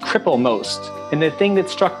would cripple most. And the thing that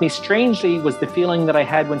struck me strangely was the feeling that I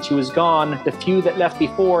had when she was gone. The few that left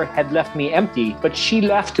before had left me empty, but she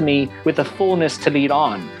left me with a fullness to lead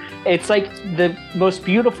on. It's like the most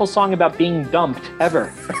beautiful song about being dumped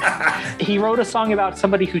ever. He wrote a song about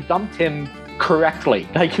somebody who dumped him correctly,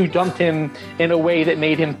 like who dumped him in a way that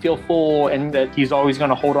made him feel full and that he's always going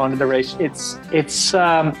to hold on to the race. It's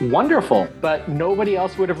wonderful, but nobody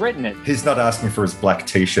else would have written it. He's not asking for his black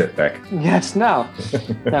t-shirt back. Yes, no,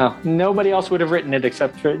 nobody else would have written it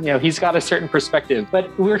except for, he's got a certain perspective.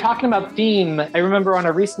 But we were talking about theme. I remember on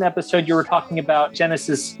a recent episode, you were talking about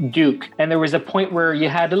Genesis Duke, and there was a point where you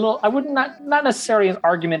had a little, I wouldn't, not necessarily an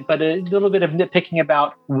argument, but a little bit of nitpicking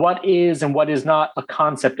about what is and what is not a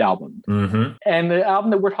concept album. Mm-hmm. And the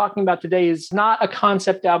album that we're talking about today is not a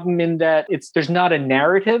concept album in that there's not a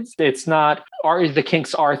narrative. It's not the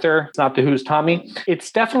Kinks' Arthur. It's not the Who's Tommy.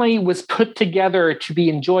 It's definitely was put together to be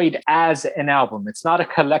enjoyed as an album. It's not a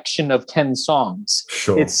collection of 10 songs.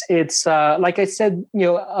 Sure. It's like I said,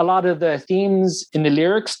 a lot of the themes in the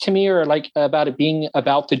lyrics to me are like about it being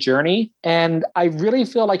about the journey. And I really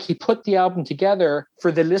feel like he put the album together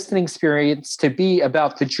for the listening experience to be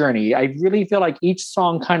about the journey. I really feel like each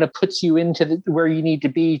song kind of puts you into where you need to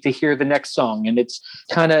be to hear the next song. And it's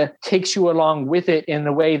kind of takes you along with it in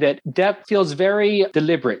the way that Depp feels very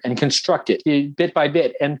deliberate and constructed bit by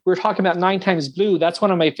bit. And we're talking about 9 Times Blue. That's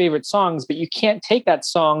one of my favorite songs, but you can't take that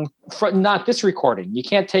song from not this recording. You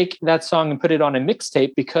can't take that song and put it on a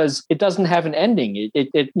mixtape because it doesn't have an ending.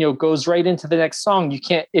 It goes right into the next song. You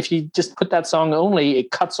can't, if you just put that song only,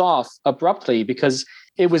 it cuts off abruptly because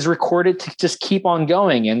it was recorded to just keep on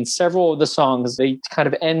going. And several of the songs, they kind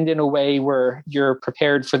of end in a way where you're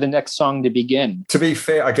prepared for the next song to begin. To be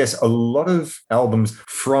fair, I guess a lot of albums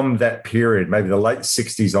from that period, maybe the late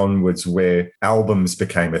 60s onwards, where albums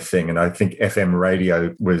became a thing, and I think FM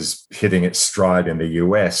radio was hitting its stride in the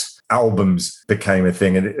US, albums became a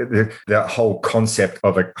thing. And the whole concept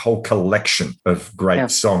of a whole collection of great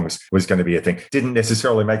songs was going to be a thing. Didn't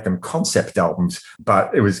necessarily make them concept albums,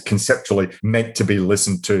 but it was conceptually meant to be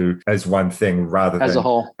listened to as one thing rather than a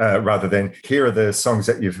whole. Rather than here are the songs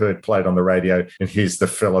that you've heard played on the radio, and here's the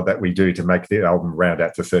filler that we do to make the album round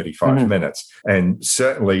out to 35 minutes. And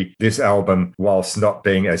certainly this album, whilst not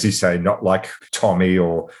being, as you say, not like Tommy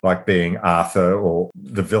or like being Arthur or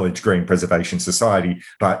the Village Green Preservation Society,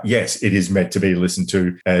 but yes, it is meant to be listened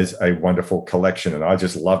to as a wonderful collection. And I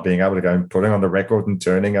just love being able to go and putting on the record and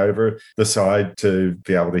turning over the side to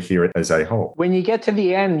be able to hear it as a whole. When you get to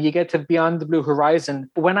the end, you get to Beyond the Blue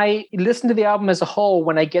Horizon. When I listen to the album as a whole,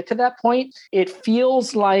 when I get to that point, it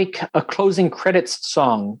feels like a closing credits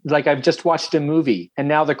song, like I've just watched a movie and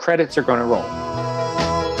now the credits are going to roll.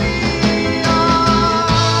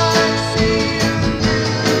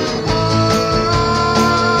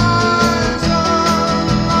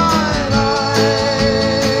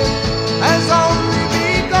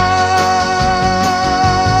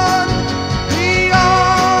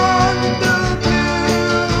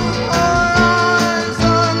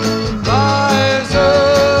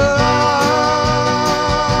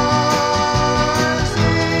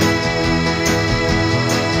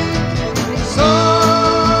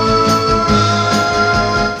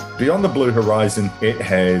 Beyond the Blue Horizon, it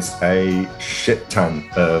has a shit ton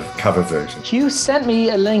of cover versions. You sent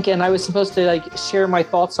me a link and I was supposed to share my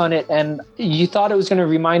thoughts on it, and you thought it was going to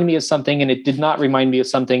remind me of something and it did not remind me of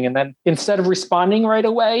something. And then instead of responding right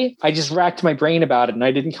away, I just racked my brain about it and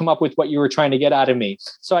I didn't come up with what you were trying to get out of me.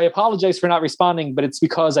 So I apologize for not responding, but it's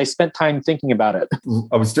because I spent time thinking about it.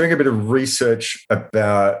 I was doing a bit of research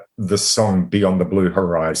about the song Beyond the Blue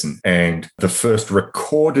Horizon, and the first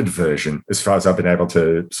recorded version, as far as I've been able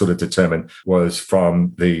to sort of determine, was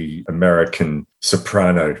from the American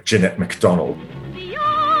soprano Jeanette MacDonald.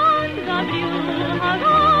 Beyond the blue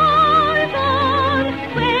horizon,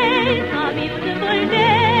 waits a beautiful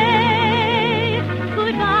day.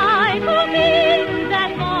 Goodbye to things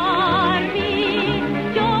that bore me.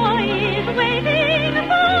 Joy is waiting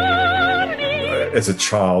for me. As a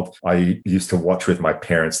child, I used to watch with my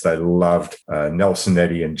parents. They loved Nelson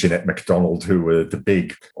Eddy and Jeanette MacDonald, who were the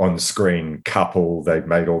big on-screen couple. They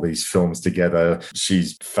made all these films together.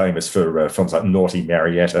 She's famous for films like Naughty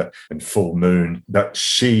Marietta and Full Moon, but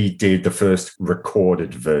she did the first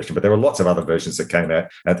recorded version. But there were lots of other versions that came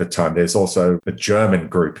out at the time. There's also a German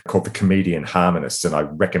group called the Comedian Harmonists, and I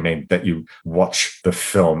recommend that you watch the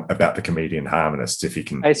film about the Comedian Harmonists if you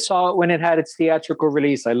can. I saw it when it had its theatrical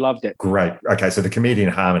release. I loved it. Great. Okay, so the Comedian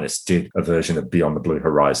Harmonists did a version of Beyond the Blue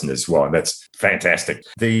Horizon as well, and that's fantastic.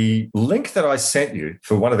 The link that I sent you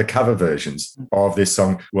for one of the cover versions of this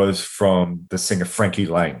song was from the singer Frankie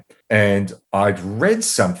Lane. And I'd read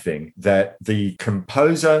something that the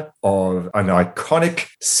composer of an iconic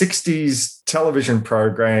 60s television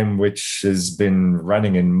program, which has been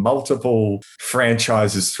running in multiple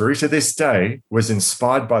franchises through to this day, was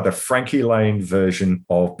inspired by the Frankie Lane version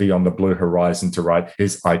of Beyond the Blue Horizon to write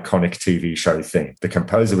his iconic TV show theme. The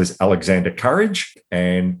composer was Alexander Courage,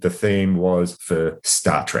 and the theme was for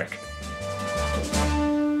Star Trek.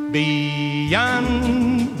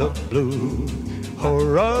 Beyond the blue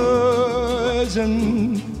horizon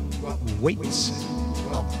waits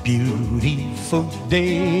a beautiful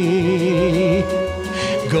day.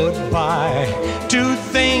 Goodbye to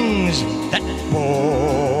things that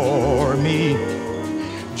bore me.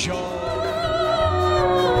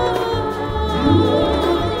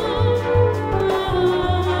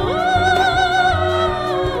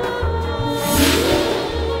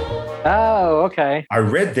 Oh, okay. I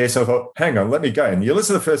read this, I thought, hang on, let me go. And you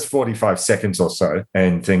listen to the first 45 seconds or so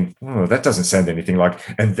and think, oh, that doesn't sound anything like,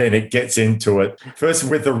 and then it gets into it. First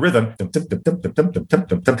with the rhythm, and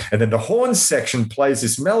then the horn section plays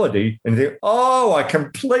this melody, and you think, oh, I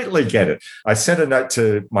completely get it. I sent a note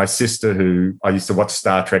to my sister, who I used to watch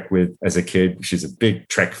Star Trek with as a kid. She's a big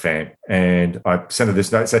Trek fan. And I sent her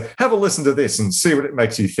this note and said, have a listen to this and see what it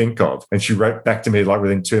makes you think of. And she wrote back to me like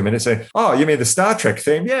within 2 minutes saying, oh, you mean the Star Trek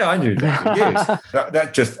theme? Yeah, I knew that for years.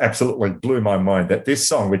 That just absolutely blew my mind, that this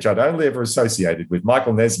song, which I'd only ever associated with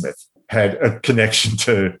Michael Nesmith, had a connection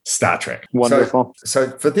to Star Trek. Wonderful. So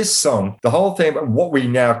for this song, the whole theme, what we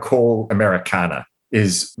now call Americana,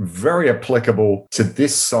 is very applicable to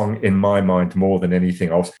this song in my mind more than anything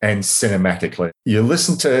else, and cinematically. You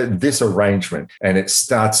listen to this arrangement and it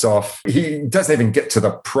starts off, he doesn't even get to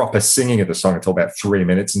the proper singing of the song until about 3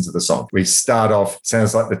 minutes into the song. We start off,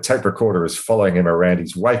 sounds like the tape recorder is following him around.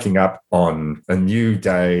 He's waking up on a new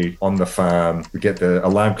day on the farm. We get the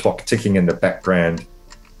alarm clock ticking in the background.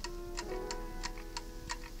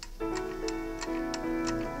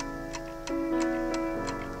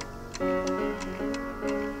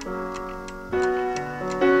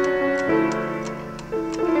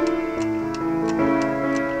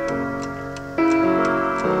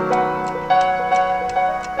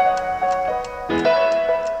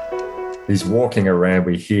 He's walking around.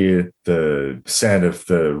 We hear the sound of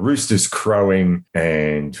the roosters crowing,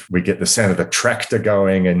 and we get the sound of the tractor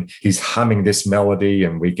going, and he's humming this melody,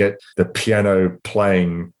 and we get the piano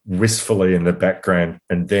playing wistfully in the background,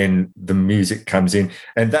 and then the music comes in.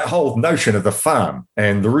 And that whole notion of the farm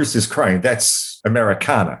and the roosters crowing, that's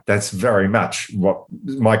Americana. That's very much what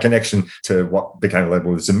my connection to what became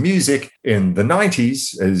labeled as the music in the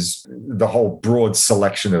 90s, is the whole broad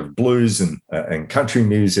selection of blues and country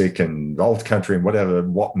music and old country and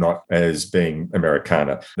whatnot as being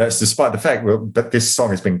Americana. That's despite the fact that this song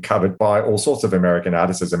has been covered by all sorts of American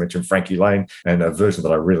artists, as I mentioned, Frankie Lane, and a version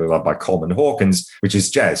that I really love by Coleman Hawkins, which is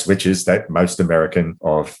jazz, which is that most American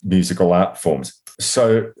of musical art forms.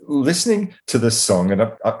 So listening to this song, and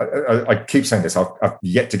I keep saying this, I've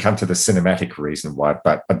yet to come to the cinematic reason why,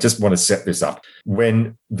 but I just want to set this up.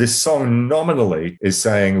 When this song nominally is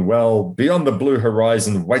saying, well, beyond the blue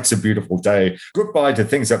horizon waits a beautiful day, goodbye to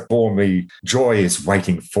things that bore me, joy is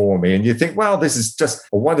waiting for me. And you think, well, this is just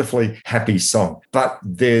a wonderfully happy song. But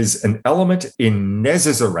there's an element in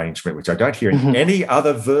Nez's arrangement, which I don't hear in any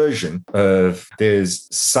other version of, there's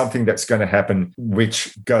something that's going to happen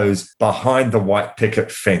which goes behind the white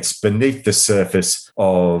picket fence, beneath the surface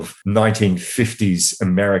of 1950s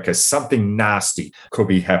America. Something nasty could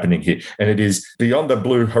be happening here. And it is beyond the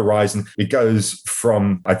blue horizon. It goes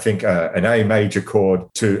from, I think, an A major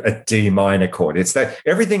chord to a D minor chord. It's that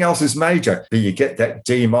everything else is major, but you get that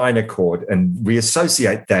D minor chord, and we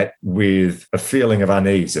associate that with a feeling of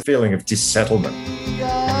unease, a feeling of dissettlement.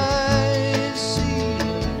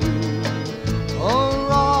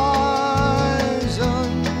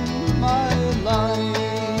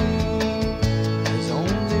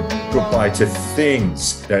 Goodbye to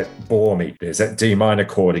things that bore me. There's that D minor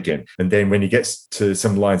chord again. And then when he gets to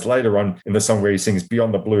some lines later on in the song where he sings,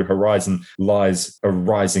 beyond the blue horizon lies a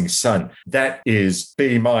rising sun, that is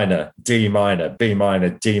B minor, D minor, B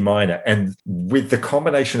minor, D minor. And with the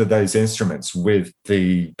combination of those instruments, with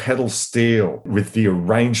the pedal steel, with the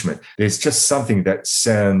arrangement, there's just something that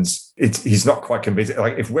sounds, he's not quite convincing.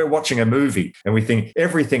 Like if we're watching a movie and we think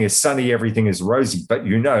everything is sunny, everything is rosy, but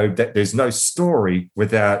you know that there's no story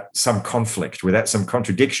without some conflict, without some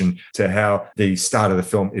contradiction to how the start of the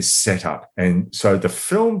film is set up. And so the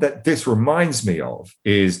film that this reminds me of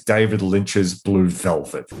is David Lynch's Blue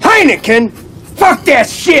Velvet. Heineken! Fuck that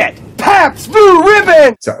shit! Pabst Blue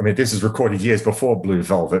Ribbon. So, I mean, this is recorded years before Blue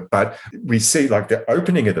Velvet, but we see like the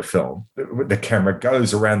opening of the film, the camera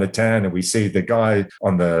goes around the town and we see the guy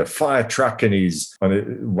on the fire truck and he's on his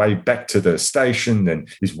way back to the station and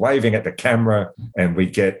he's waving at the camera, and we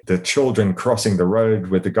get the children crossing the road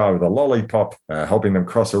with the guy with a lollipop helping them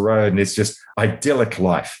cross a road, and it's just idyllic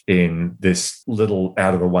life in this little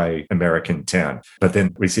out-of-the-way American town. But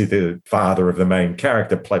then we see the father of the main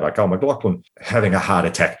character, played by Kyle MacLachlan, having a heart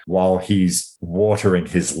attack while he's watering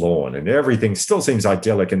his lawn, and everything still seems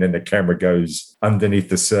idyllic, and then the camera goes underneath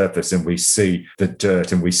the surface and we see the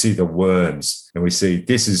dirt and we see the worms, and we see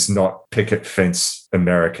this is not picket fence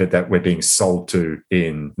America that we're being sold to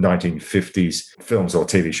in 1950s films or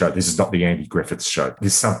TV show. This is not the Andy Griffith Show.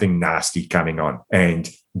 There's something nasty coming on. And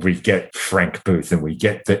we get Frank Booth and we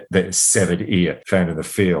get the severed ear found in the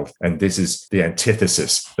field. And this is the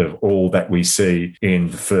antithesis of all that we see in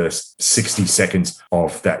the first 60 seconds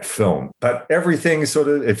of that film. But everything sort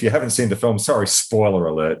of, if you haven't seen the film, sorry, spoiler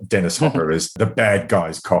alert, Dennis Hopper is the bad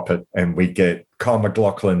guy's copper. And we get Kyle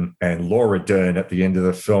MacLachlan and Laura Dern at the end of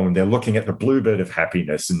the film. They're looking at the bluebird of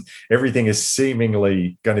happiness, and everything is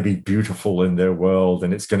seemingly going to be beautiful in their world,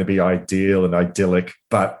 and it's going to be ideal and idyllic.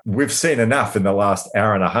 But we've seen enough in the last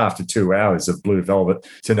hour and a half to 2 hours of Blue Velvet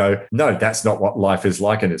to know, no, that's not what life is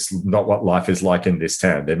like, and it's not what life is like in this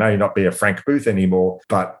town. There may not be a Frank Booth anymore,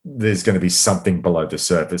 but there's going to be something below the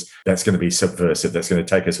surface that's going to be subversive, that's going to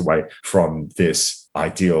take us away from this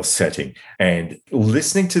ideal setting. And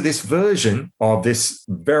listening to this version of this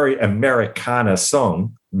very Americana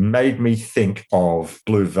song made me think of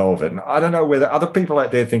Blue Velvet. And I don't know whether other people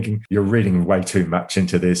out there thinking you're reading way too much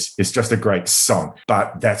into this. It's just a great song.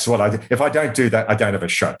 But that's what I do. If I don't do that, I don't have a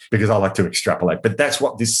show, because I like to extrapolate. But that's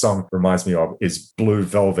what this song reminds me of, is Blue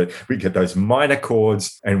Velvet. We get those minor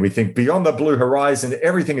chords and we think beyond the blue horizon,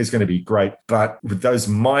 everything is going to be great. But with those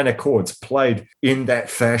minor chords played in that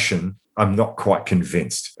fashion, I'm not quite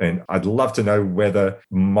convinced. And I'd love to know whether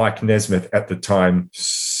Mike Nesmith at the time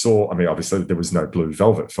saw, I mean, obviously there was no Blue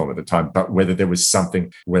Velvet film at the time, but whether there was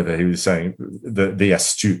something, whether he was saying the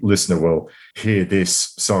astute listener will hear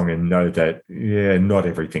this song and know that, yeah, not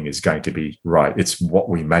everything is going to be right. It's what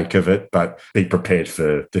we make of it, but be prepared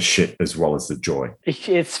for the shit as well as the joy.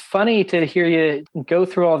 It's funny to hear you go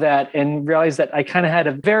through all that and realize that I kind of had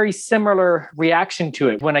a very similar reaction to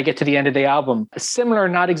it when I get to the end of the album. Similar,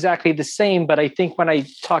 not exactly the same, but I think when I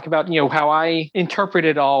talk about, how I interpret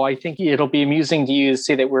it all, I think it'll be amusing to you to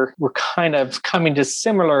see that we're kind of coming to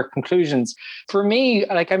similar conclusions. For me,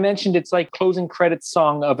 like I mentioned, it's like closing credits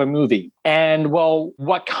song of a movie. And well,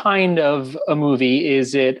 what kind of a movie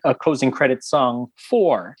is it a closing credits song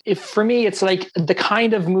for? For me, it's like the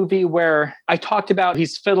kind of movie where I talked about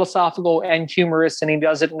he's philosophical and humorous, and he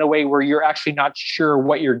does it in a way where you're actually not sure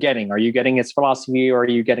what you're getting. Are you getting his philosophy or are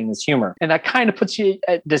you getting his humor? And that kind of puts you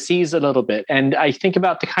at ease a little bit. And I think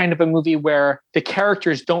about the kind of a movie where the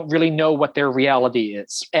characters don't really know what their reality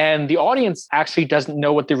is. And the audience actually doesn't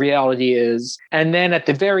know what the reality is. And then at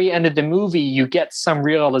the very end of the movie, you get some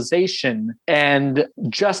realization. And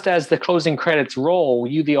just as the closing credits roll,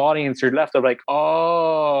 you, the audience, are left of like,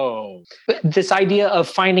 oh, this idea of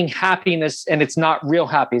finding happiness, and it's not real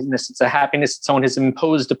happiness. It's a happiness that someone has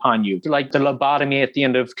imposed upon you, like the lobotomy at the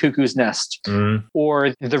end of Cuckoo's Nest,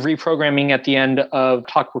 or the reprogramming at the end of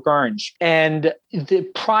Clockwork Orange. And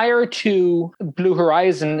prior to Blue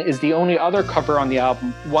Horizon is the only other cover on the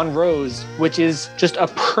album, One Rose, which is just a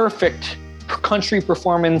perfect country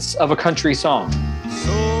performance of a country song.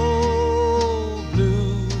 So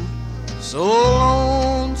blue, so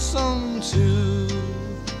lonesome too,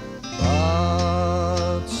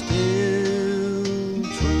 but still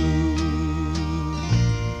true.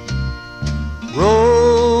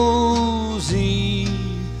 Rosie,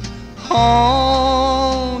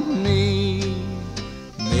 haunt me,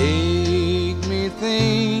 make me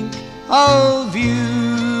think of you.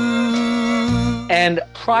 And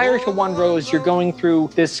prior to One Rose, you're going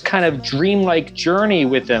through this kind of dreamlike journey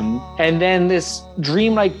with him. And then this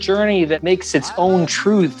dreamlike journey that makes its own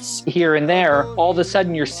truths here and there. All of a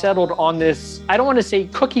sudden, you're settled on this, I don't want to say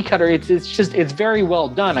cookie cutter. It's very well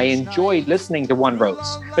done. I enjoyed listening to One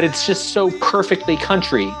Rose, but it's just so perfectly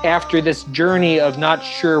country after this journey of not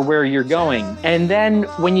sure where you're going. And then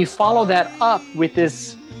when you follow that up with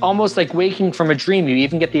this almost like waking from a dream. You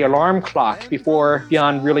even get the alarm clock before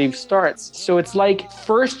Beyond really starts. So it's like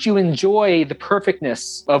first you enjoy the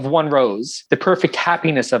perfectness of One Rose, the perfect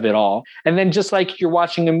happiness of it all. And then just like you're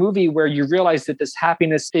watching a movie where you realize that this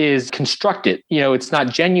happiness is constructed, it's not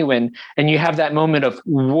genuine. And you have that moment of,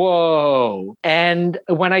 whoa. And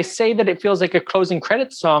when I say that it feels like a closing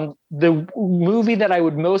credits song, the movie that I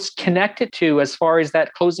would most connect it to as far as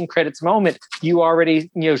that closing credits moment, you already,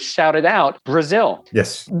 shouted out, Brazil.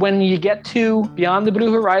 Yes. When you get to Beyond the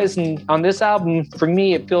Blue Horizon on this album, for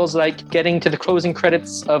me, it feels like getting to the closing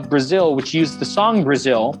credits of Brazil, which used the song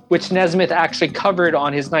Brazil, which Nesmith actually covered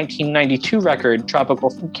on his 1992 record,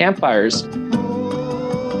 Tropical Campfires.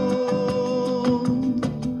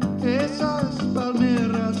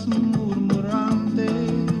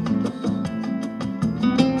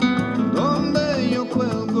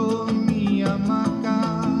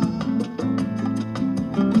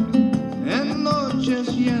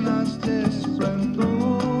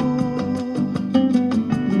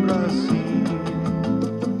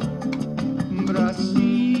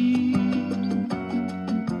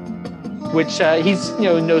 Which he's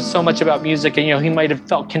knows so much about music, and he might have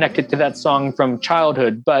felt connected to that song from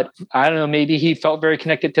childhood, but I don't know, maybe he felt very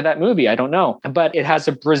connected to that movie. I don't know, but it has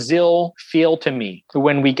a Brazil feel to me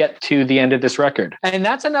when we get to the end of this record, and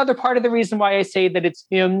that's another part of the reason why I say that it's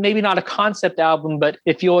maybe not a concept album, but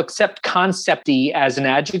if you'll accept concepty as an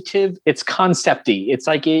adjective, it's concepty. It's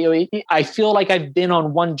like I feel like I've been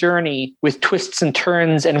on one journey with twists and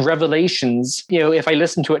turns and revelations. If I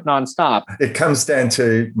listen to it nonstop, it comes down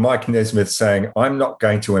to Mike Nesmith saying, I'm not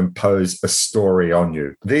going to impose a story on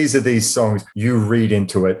you. These are these songs, you read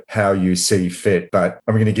into it how you see fit, but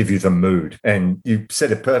I'm going to give you the mood. And you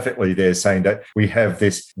said it perfectly there, saying that we have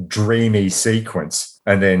this dreamy sequence.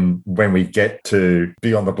 And then when we get to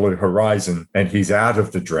Beyond the Blue Horizon and he's out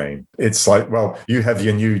of the dream, it's like, well, you have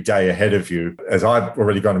your new day ahead of you. As I've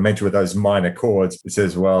already gone to mention with those minor chords, it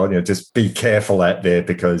says, well, just be careful out there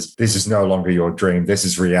because this is no longer your dream. This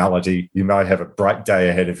is reality. You might have a bright day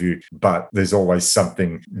ahead of you, but there's always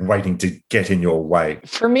something waiting to get in your way.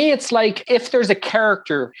 For me, it's like if there's a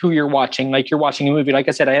character who you're watching, like you're watching a movie, like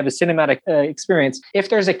I said, I have a cinematic experience. If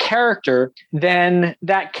there's a character, then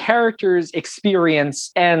that character's experience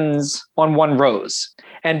ends on One Rose.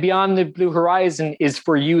 And Beyond the Blue Horizon is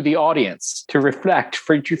for you, the audience, to reflect,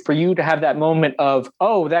 for you to have that moment of,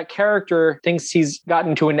 oh, that character thinks he's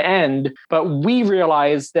gotten to an end, but we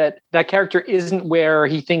realize that that character isn't where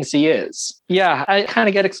he thinks he is. Yeah, I kind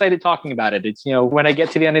of get excited talking about it. It's, when I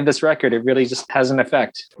get to the end of this record, it really just has an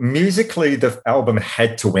effect. Musically, the album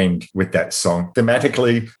had to end with that song.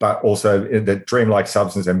 Thematically, but also in the dreamlike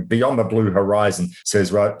substance, and Beyond the Blue Horizon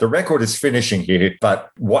says, well, the record is finishing here,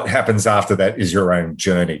 but what happens after that is your own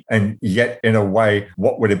journey. And yet, in a way,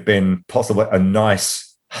 what would have been possibly a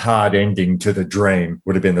nice hard ending to the dream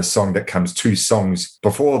would have been the song that comes 2 songs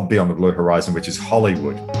before Beyond the Blue Horizon, which is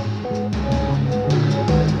Hollywood.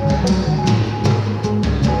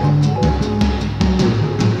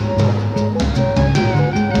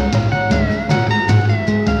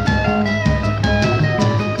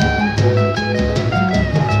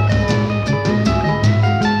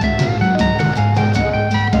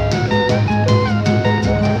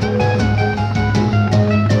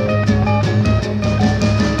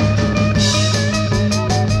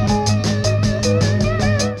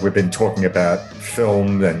 We've been talking about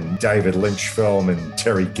film and David Lynch film and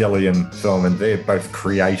Terry Gilliam film, and they're both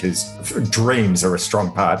creators. Dreams are a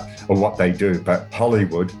strong part of what they do, but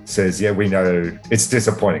Hollywood says, yeah, we know it's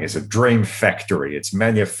disappointing. It's a dream factory. It's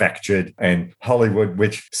manufactured, and Hollywood,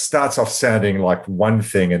 which starts off sounding like one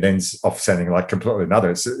thing and ends off sounding like completely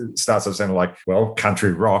another. It starts off sounding like, well,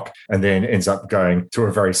 country rock, and then ends up going to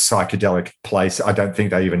a very psychedelic place. I don't think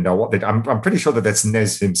they even know what I'm pretty sure that that's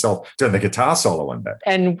Nez himself doing the guitar solo on that.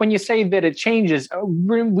 And when you say that it changes,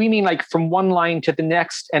 we mean like from one line to the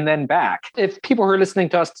next and then back. If people who are listening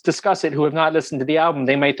to us discuss it who have not listened to the album,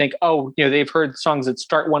 they might think, oh, they've heard songs that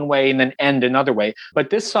start one way and then end another way. But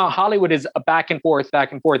this song, Hollywood, is a back and forth.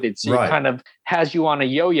 It's right. It kind of has you on a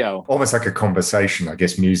yo-yo. Almost like a conversation, I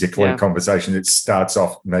guess, musically. Yeah. Conversation. It starts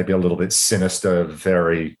off maybe a little bit sinister,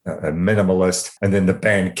 very minimalist, and then the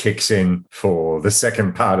band kicks in for the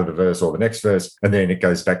second part of the verse or the next verse, and then it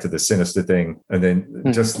goes back to the sinister thing. And then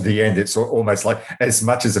just the end, it's almost like like as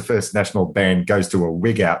much as the First National Band goes to a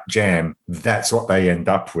wig out jam, that's what they end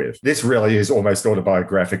up with. This really is almost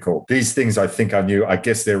autobiographical. These things I think I knew, I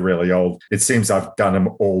guess they're really old. It seems I've done them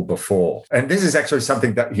all before. And this is actually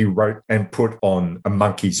something that he wrote and put on a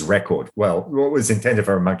Monkees record. Well, what was intended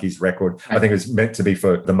for a Monkees record, I think it was meant to be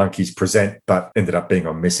for the Monkees Present, but ended up being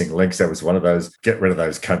on Missing Links. That was one of those, get rid of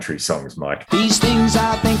those country songs, Mike. These things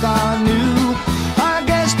I think are new. I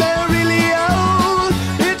guess they're really old.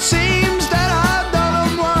 It seems that I've done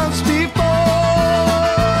them once before.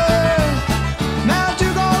 Now to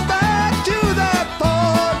go back to that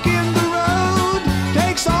fork in the road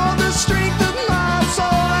takes all the strength of my soul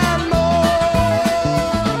and more.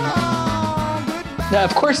 Now,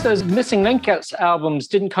 of course, those Missing Links albums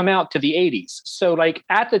didn't come out to the 80s. So, like,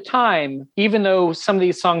 at the time, even though some of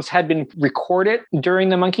these songs had been recorded during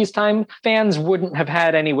the Monkees' time, fans wouldn't have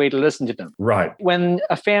had any way to listen to them. Right. When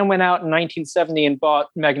a fan went out in 1970 and bought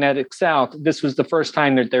Magnetic South, this was the first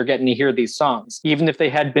time that they're getting to hear these songs, even if they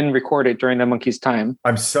had been recorded during the Monkees' time.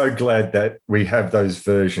 I'm so glad that we have those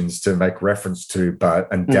versions to make reference to, but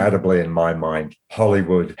undoubtedly in my mind,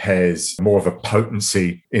 Hollywood has more of a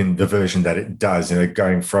potency in the version that it does,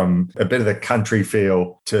 going from a bit of the country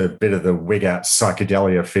feel to a bit of the wig out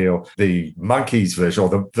psychedelia feel. The Monkees version, or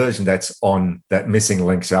the version that's on that Missing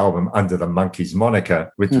Links album under the Monkees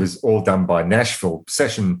moniker, which was all done by Nashville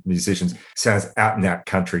session musicians, sounds out and out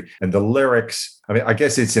country. And the lyrics, I mean, I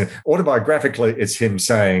guess it's autobiographically, it's him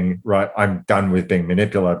saying, right, I'm done with being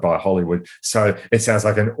manipulated by Hollywood. So it sounds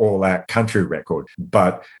like an all-out country record.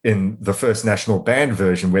 But in the First National Band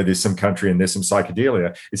version, where there's some country and there's some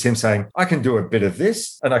psychedelia, it's him saying, I can do a bit of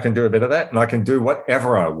this and I can do a bit of that and I can do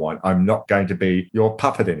whatever I want. I'm not going to be your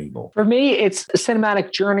puppet anymore. For me, it's the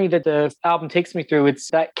cinematic journey that the album takes me through.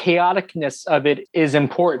 It's that chaoticness of it is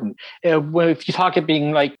important. If you talk it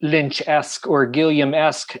being like Lynch-esque or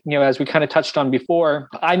Gilliam-esque, as we kind of touched on before,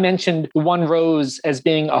 I mentioned One Rose as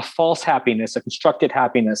being a false happiness, a constructed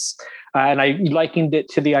happiness. And I likened it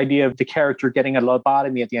to the idea of the character getting a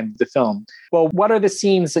lobotomy at the end of the film. Well, what are the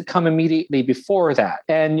scenes that come immediately before that?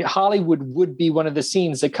 And Hollywood would be one of the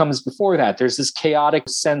scenes that comes before that. There's this chaotic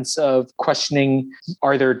sense of questioning,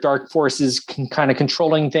 are there dark forces kind of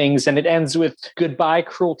controlling things? And it ends with, goodbye,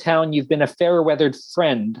 cruel town, you've been a fair-weathered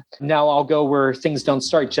friend. Now I'll go where things don't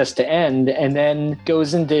start just to end. And then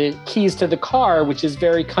goes into Keys to the Car, which is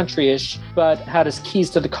very country-ish. But how does Keys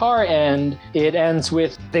to the Car end? It ends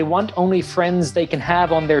with, they want only friends they can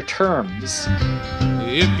have on their terms.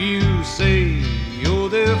 If you say you're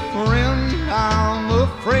their friend, I'm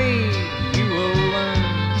afraid you will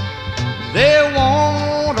learn. They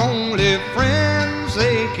want only friends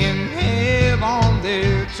they can have on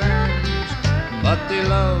their terms. But the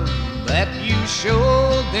love that you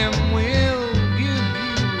show them will give you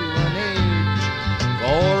an edge.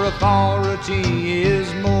 For authority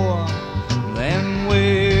is more than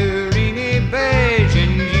wearing a badge,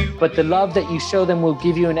 and but the love that you show them will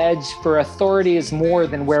give you an edge, for authority is more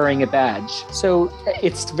than wearing a badge. So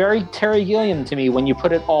it's very Terry Gilliam to me when you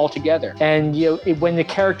put it all together. And when the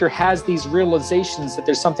character has these realizations that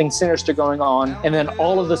there's something sinister going on, and then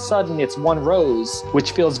all of a sudden it's One Rose,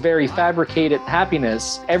 which feels very fabricated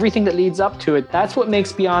happiness, everything that leads up to it, that's what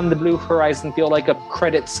makes Beyond the Blue Horizon feel like a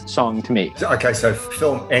credits song to me. Okay, so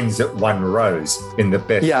film ends at One Rose in the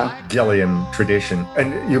best Gilliam tradition.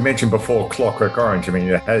 And you mentioned before Clockwork Orange. I mean,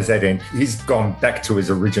 how does that end? He's gone back to his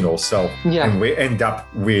original self. Yeah. And we end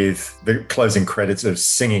up with the closing credits of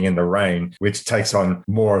Singing in the Rain, which takes on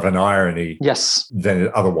more of an irony than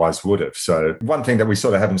it otherwise would have. So one thing that we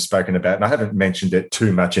sort of haven't spoken about, and I haven't mentioned it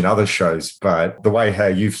too much in other shows, but the way how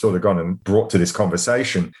you've sort of gone and brought to this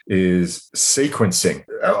conversation is sequencing.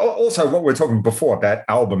 Also, what we were talking before about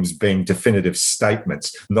albums being definitive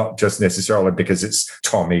statements, not just necessarily because it's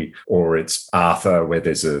Tommy or it's Arthur, where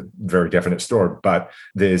there's a very definite story, but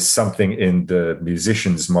there's something in the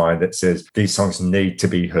musician's mind that says these songs need to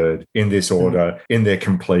be heard in this order, in their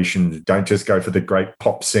completion. Don't just go for the great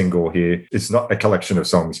pop single here. It's not a collection of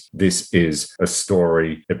songs. This is a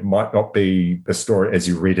story. It might not be a story as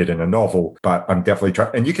you read it in a novel, but I'm definitely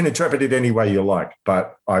trying, and you can interpret it any way you like,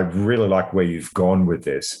 but I really like where you've gone with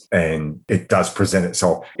this, and it does present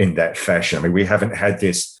itself in that fashion. I mean, we haven't had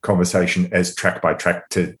this conversation as track by track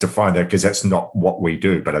to define that, because that's not what we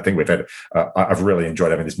do, but I think we've had, I've really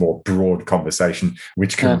enjoyed having this this more broad conversation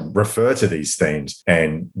which can refer to these themes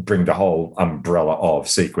and bring the whole umbrella of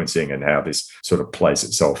sequencing and how this sort of plays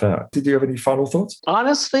itself out. Did you have any final thoughts?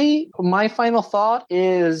 Honestly, my final thought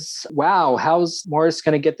is, wow, how's Morris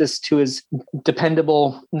going to get this to his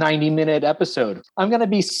dependable 90-minute episode? I'm going to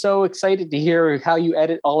be so excited to hear how you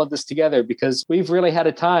edit all of this together, because we've really had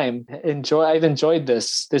a time. I've enjoyed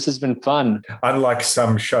this. This has been fun. Unlike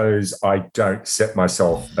some shows, I don't set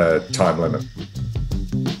myself a time limit.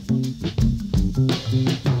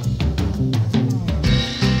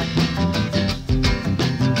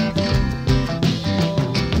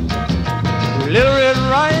 Little Red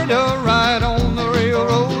Rider, ride on the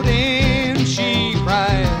railroad, and she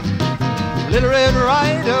cried. Little Red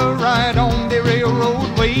Rider, ride on the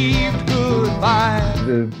railroad, waved goodbye.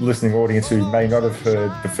 The listening audience who may not have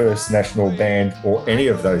heard the First National Band or any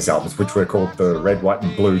of those albums, which were called the Red, White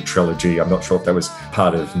and Blue trilogy. I'm not sure if that was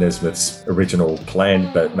part of Nesmith's original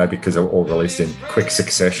plan, but maybe because they were all released in quick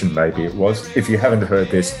succession, maybe it was. If you haven't heard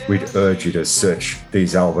this, we'd urge you to search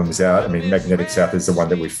these albums out. I mean, Magnetic South is the one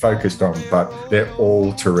that we focused on, but they're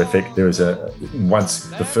all terrific. There was once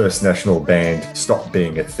the First National Band stopped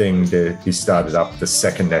being a thing, he started up the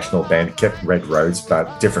Second National Band, kept Red Roads,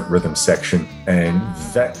 but different rhythm section. And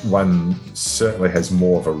that one certainly has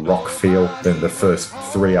more of a rock feel than the first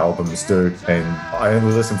three albums do. And I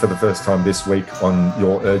only listened for the first time this week on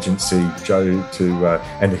your urgency, Joe,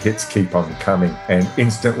 and the hits keep on coming, and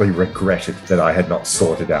instantly regretted that I had not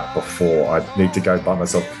sorted out before. I need to go buy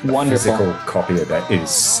myself a physical copy of that. It is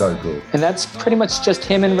so good. And that's pretty much just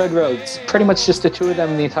him and Red Roads. Pretty much just the two of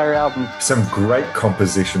them in the entire album. Some great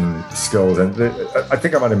composition skills. And I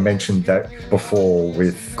think I might have mentioned that before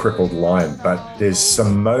with Crippled Lion, but there's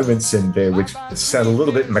some moments in there which sound a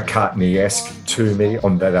little bit McCartney-esque to me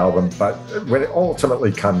on that album. But when it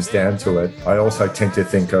ultimately comes down to it, I also tend to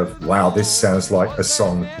think of, wow, this sounds like a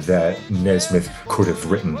song that Nesmith could have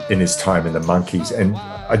written in his time in the Monkees. And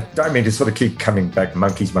I don't mean to sort of keep coming back,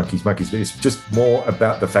 Monkees, but it's just more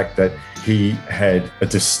about the fact that he had a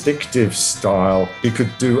distinctive style. He could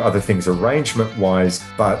do other things arrangement-wise,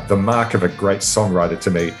 but the mark of a great songwriter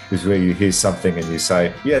to me is where you hear something and you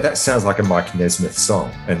say, yeah, that sounds like a Mike Nesmith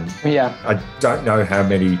song. And I don't know how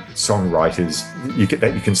many songwriters you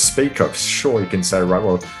can speak of. Sure, you can say, right,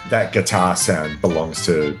 well, that guitar sound belongs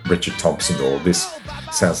to Richard Thompson, or this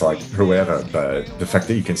sounds like whoever, but the fact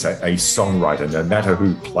that you can say a songwriter, no matter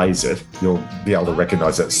who plays it, you'll be able to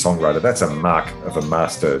recognize that songwriter. That's a mark of a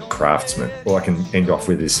master craftsman. All I can end off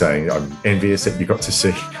with is saying I'm envious that you got to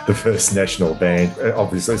see the First National Band.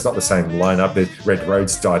 Obviously, it's not the same lineup. Red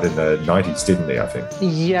Roads died in the 90s, didn't he, I think?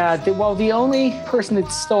 Yeah, the only person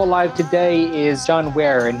that's still alive today is John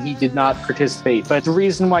Ware, and he did not participate. But the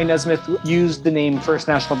reason why Nesmith used the name First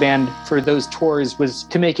National Band for those tours was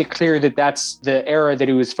to make it clear that that's the era that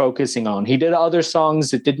he was focusing on. He did other songs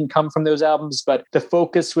that didn't come from those albums, but the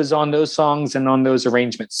focus was on those songs and on those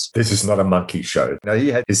arrangements. This is not a Monkey show. Now, he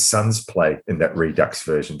had his sons play in that Redux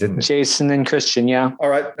version, didn't he? Jason and Christian, yeah. All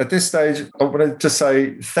right. At this stage, I want to just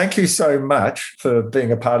say thank you so much for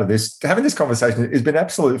being a part of this. Having this conversation has been an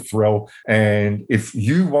absolute thrill. And if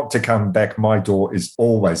you want to come back, my door is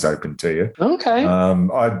always open to you. Okay.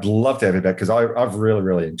 I'd love to have you back because I've really,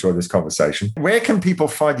 really enjoyed this conversation. Where can people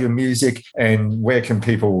find your music, and where can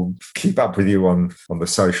people keep up with you on the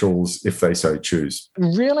socials if they so choose?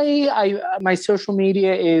 Really, my social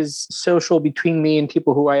media is social between me and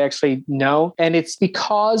people who I actually know. And it's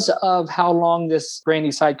because of how long this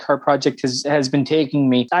Brandy Sidecar project has been taking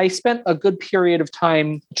me. I spent a good period of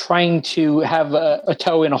time trying to have a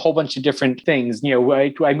toe in a whole bunch of different things. You know,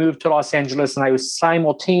 I moved to Los Angeles and I was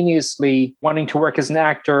simultaneously wanting to work as an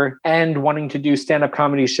actor and wanting to do stand-up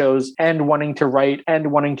comedy shows and wanting to write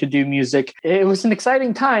and wanting to do music. It was an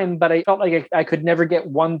exciting time, but I felt like I could never get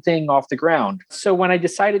one thing off the ground. So when I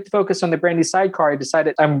decided to focus on the Brandy Sidecar, I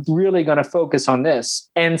decided I'm really going to focus on this.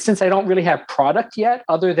 And since I don't really have product yet,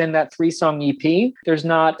 other than that 3-song EP, there's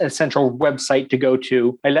not a central website to go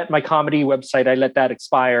to. I let my comedy website, I let that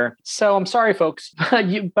expire. So I'm sorry, folks,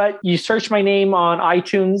 but you search my name on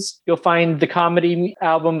iTunes, you'll find the comedy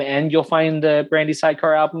album and you'll find the Brandy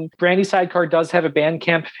Sidecar album. Brandy Sidecar does have a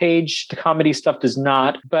Bandcamp page. The comedy stuff does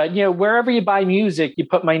not. But, you know, wherever you buy music, you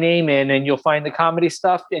put my name in and you'll find the comedy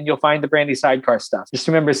stuff and you'll find the Brandy Sidecar stuff. Just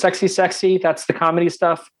remember, Sexy Sexy, that's the comedy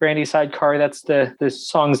stuff. Brandy Sidecar, that's the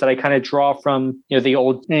songs that I kind of draw from, you know, the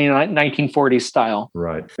old 1940s style.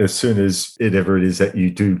 Right. As soon as it is that you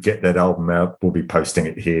do get that album out, we'll be posting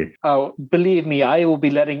it here. Oh, believe me, I will be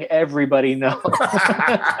letting everybody know.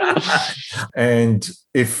 And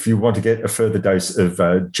if you want to get a further dose of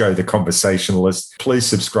Joe the Conversationalist, please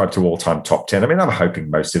subscribe to All Time Top 10. I mean, I'm hoping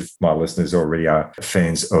most of my listeners already are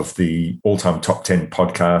fans of the All Time Top 10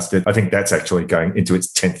 podcast. I think that's actually going into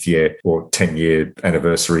its 10th year or 10-year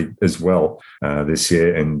anniversary as well this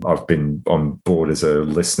year. And I've been on board as a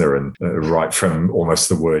listener and right from almost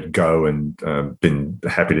the word go, and been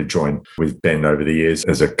happy to join with Ben over the years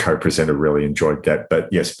as a co-presenter. Really enjoyed that. But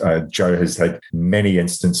yes, Joe has had many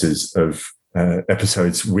instances of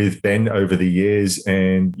episodes with Ben over the years,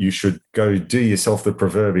 and you should go do yourself the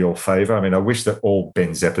proverbial favor. I mean, I wish that all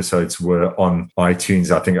Ben's episodes were on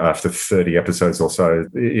iTunes. I think after 30 episodes or so,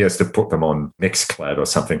 he has to put them on Mixcloud or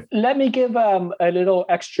something. Let me give a little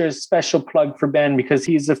extra special plug for Ben, because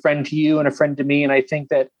he's a friend to you and a friend to me. And I think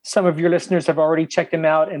that some of your listeners have already checked him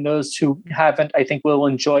out, and those who haven't, I think will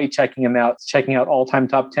enjoy checking out All Time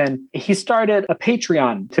Top 10. He started a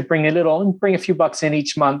Patreon to bring a few bucks in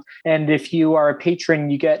each month. And if you are a patron,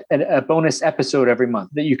 you get a bonus episode every month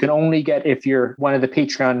that you can only get if you're one of the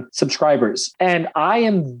Patreon subscribers. And I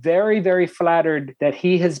am very, very flattered that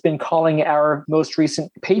he has been calling our most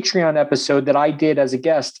recent Patreon episode that I did as a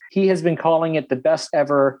guest, he has been calling it the best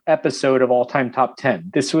ever episode of All Time Top 10.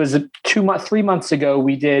 This was 3 months ago.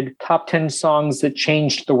 We did Top 10 Songs That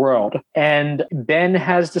Changed the World. And Ben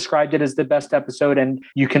has described it as the best episode. And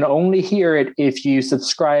you can only hear it if you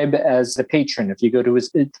subscribe as a patron. If you go to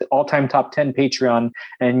his All Time Top 10 Patreon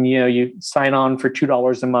and you sign on for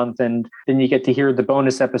 $2 a month, and then you get to hear the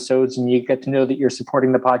bonus episodes, and you get to know that you're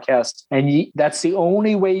supporting the podcast. And that's the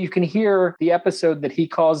only way you can hear the episode that he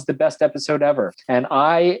calls the best episode ever. And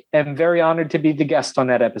I am very honored to be the guest on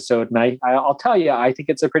that episode. And I'll tell you, I think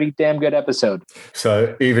it's a pretty damn good episode.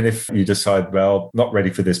 So even if you decide, well, not ready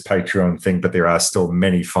for this Patreon thing, but there are still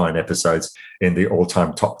many fine episodes in the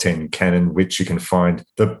all-time top 10 canon, which you can find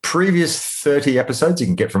the previous 30 episodes you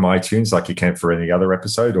can get from iTunes like you can for any other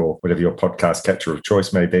episode or whatever your podcast catcher of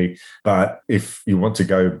choice may be. But if you want to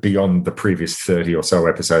go beyond the previous 30 or so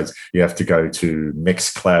episodes, you have to go to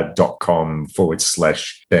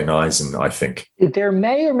mixcloud.com/Ben Eisen, I think. There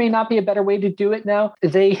may or may not be a better way to do it now.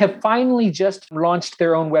 They have finally just launched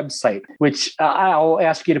their own website, which I'll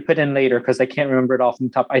ask you to put in later because I can't remember it off the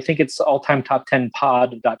top. I think it's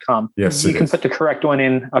alltimetop10pod.com. Yes, you can put the correct one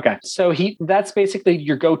in. Okay. So that's basically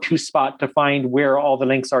your go-to spot to find where all the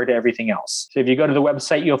links are to everything else. So if you go to the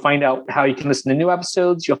website, you'll find out how you can listen to new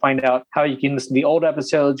episodes. You'll find out how you can listen to the old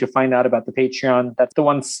episodes. You'll find out about the Patreon. That's the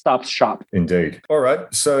one-stop shop. Indeed. All right.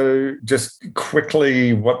 So just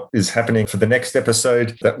quickly, what is happening for the next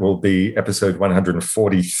episode? That will be episode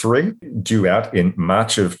 143, due out in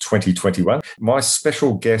March of 2021. My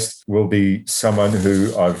special guest will be someone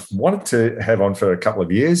who I've wanted to have on for a couple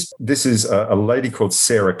of years. This is a lady called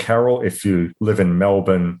Sarah Carroll. If you live in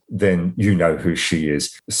Melbourne, then you know who she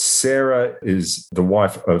is. Sarah is the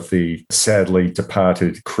wife of the sadly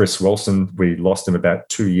departed Chris Wilson. We lost him about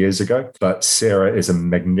 2 years ago, but Sarah is a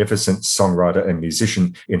magnificent songwriter and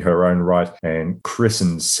musician in her own right, and Chris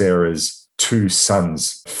and Sarah's two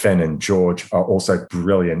sons, Fen and George, are also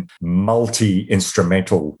brilliant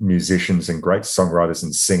multi-instrumental musicians and great songwriters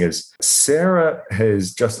and singers. Sarah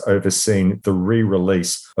has just overseen the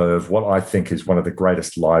re-release of what I think is one of the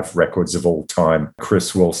greatest live records of all time,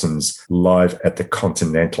 Chris Wilson's Live at the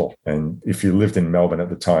Continental. And if you lived in Melbourne at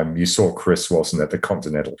the time, you saw Chris Wilson at the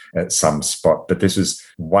Continental at some spot. But this was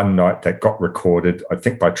one night that got recorded, I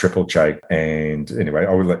think, by Triple J. And anyway,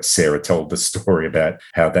 I will let Sarah tell the story about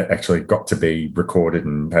how that actually got to be recorded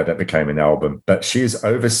and how that became an album. But she has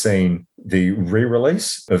overseen the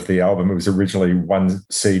re-release of the album. It was originally one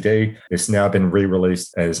CD. It's now been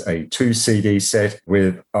re-released as a 2 CD set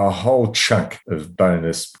with a whole chunk of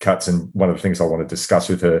bonus cuts. And one of the things I want to discuss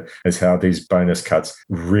with her is how these bonus cuts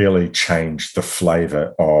really change the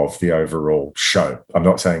flavor of the overall show. I'm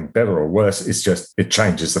not saying better or worse. It's just, it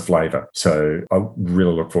changes the flavor. So I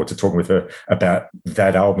really look forward to talking with her about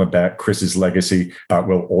that album, about Chris's legacy, but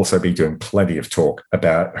we'll also be doing plenty of talk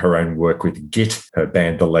about her own work with Git, her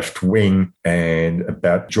band The Left Wing, and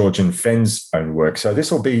about George and Fen's own work. So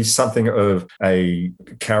this will be something of a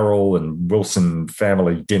Carroll and Wilson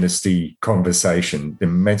family dynasty conversation.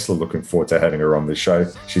 Immensely looking forward to having her on the show.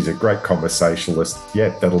 She's a great conversationalist. Yeah,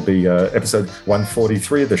 that'll be episode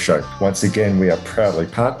 143 of the show. Once again, we are proudly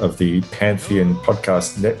part of the Pantheon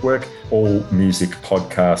Podcast Network, all music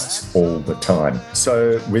podcasts all the time.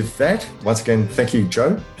 So with that, once again, thank you,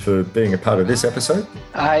 Joe, for being a part of this episode.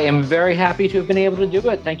 I am very happy to have been able to do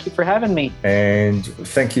it. Thank you for having me. And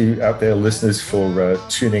thank you out there, listeners, for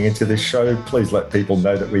tuning into this show. Please let people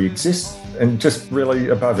know that we exist. And just really,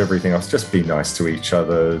 above everything else, just be nice to each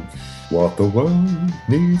other. what the world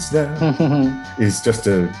needs now is just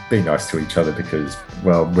to be nice to each other because,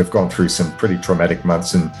 well, we've gone through some pretty traumatic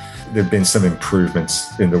months and there have been some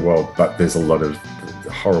improvements in the world, but there's a lot of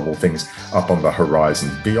horrible things up on the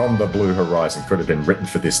horizon. Beyond the Blue Horizon could have been written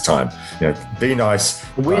for this time. Be nice.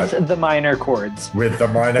 With the minor chords. With the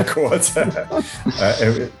minor chords.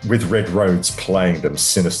 With Red Rhodes playing them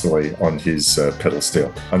sinisterly on his pedal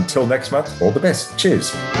steel. Until next month, all the best. Cheers.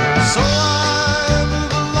 So I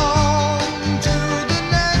move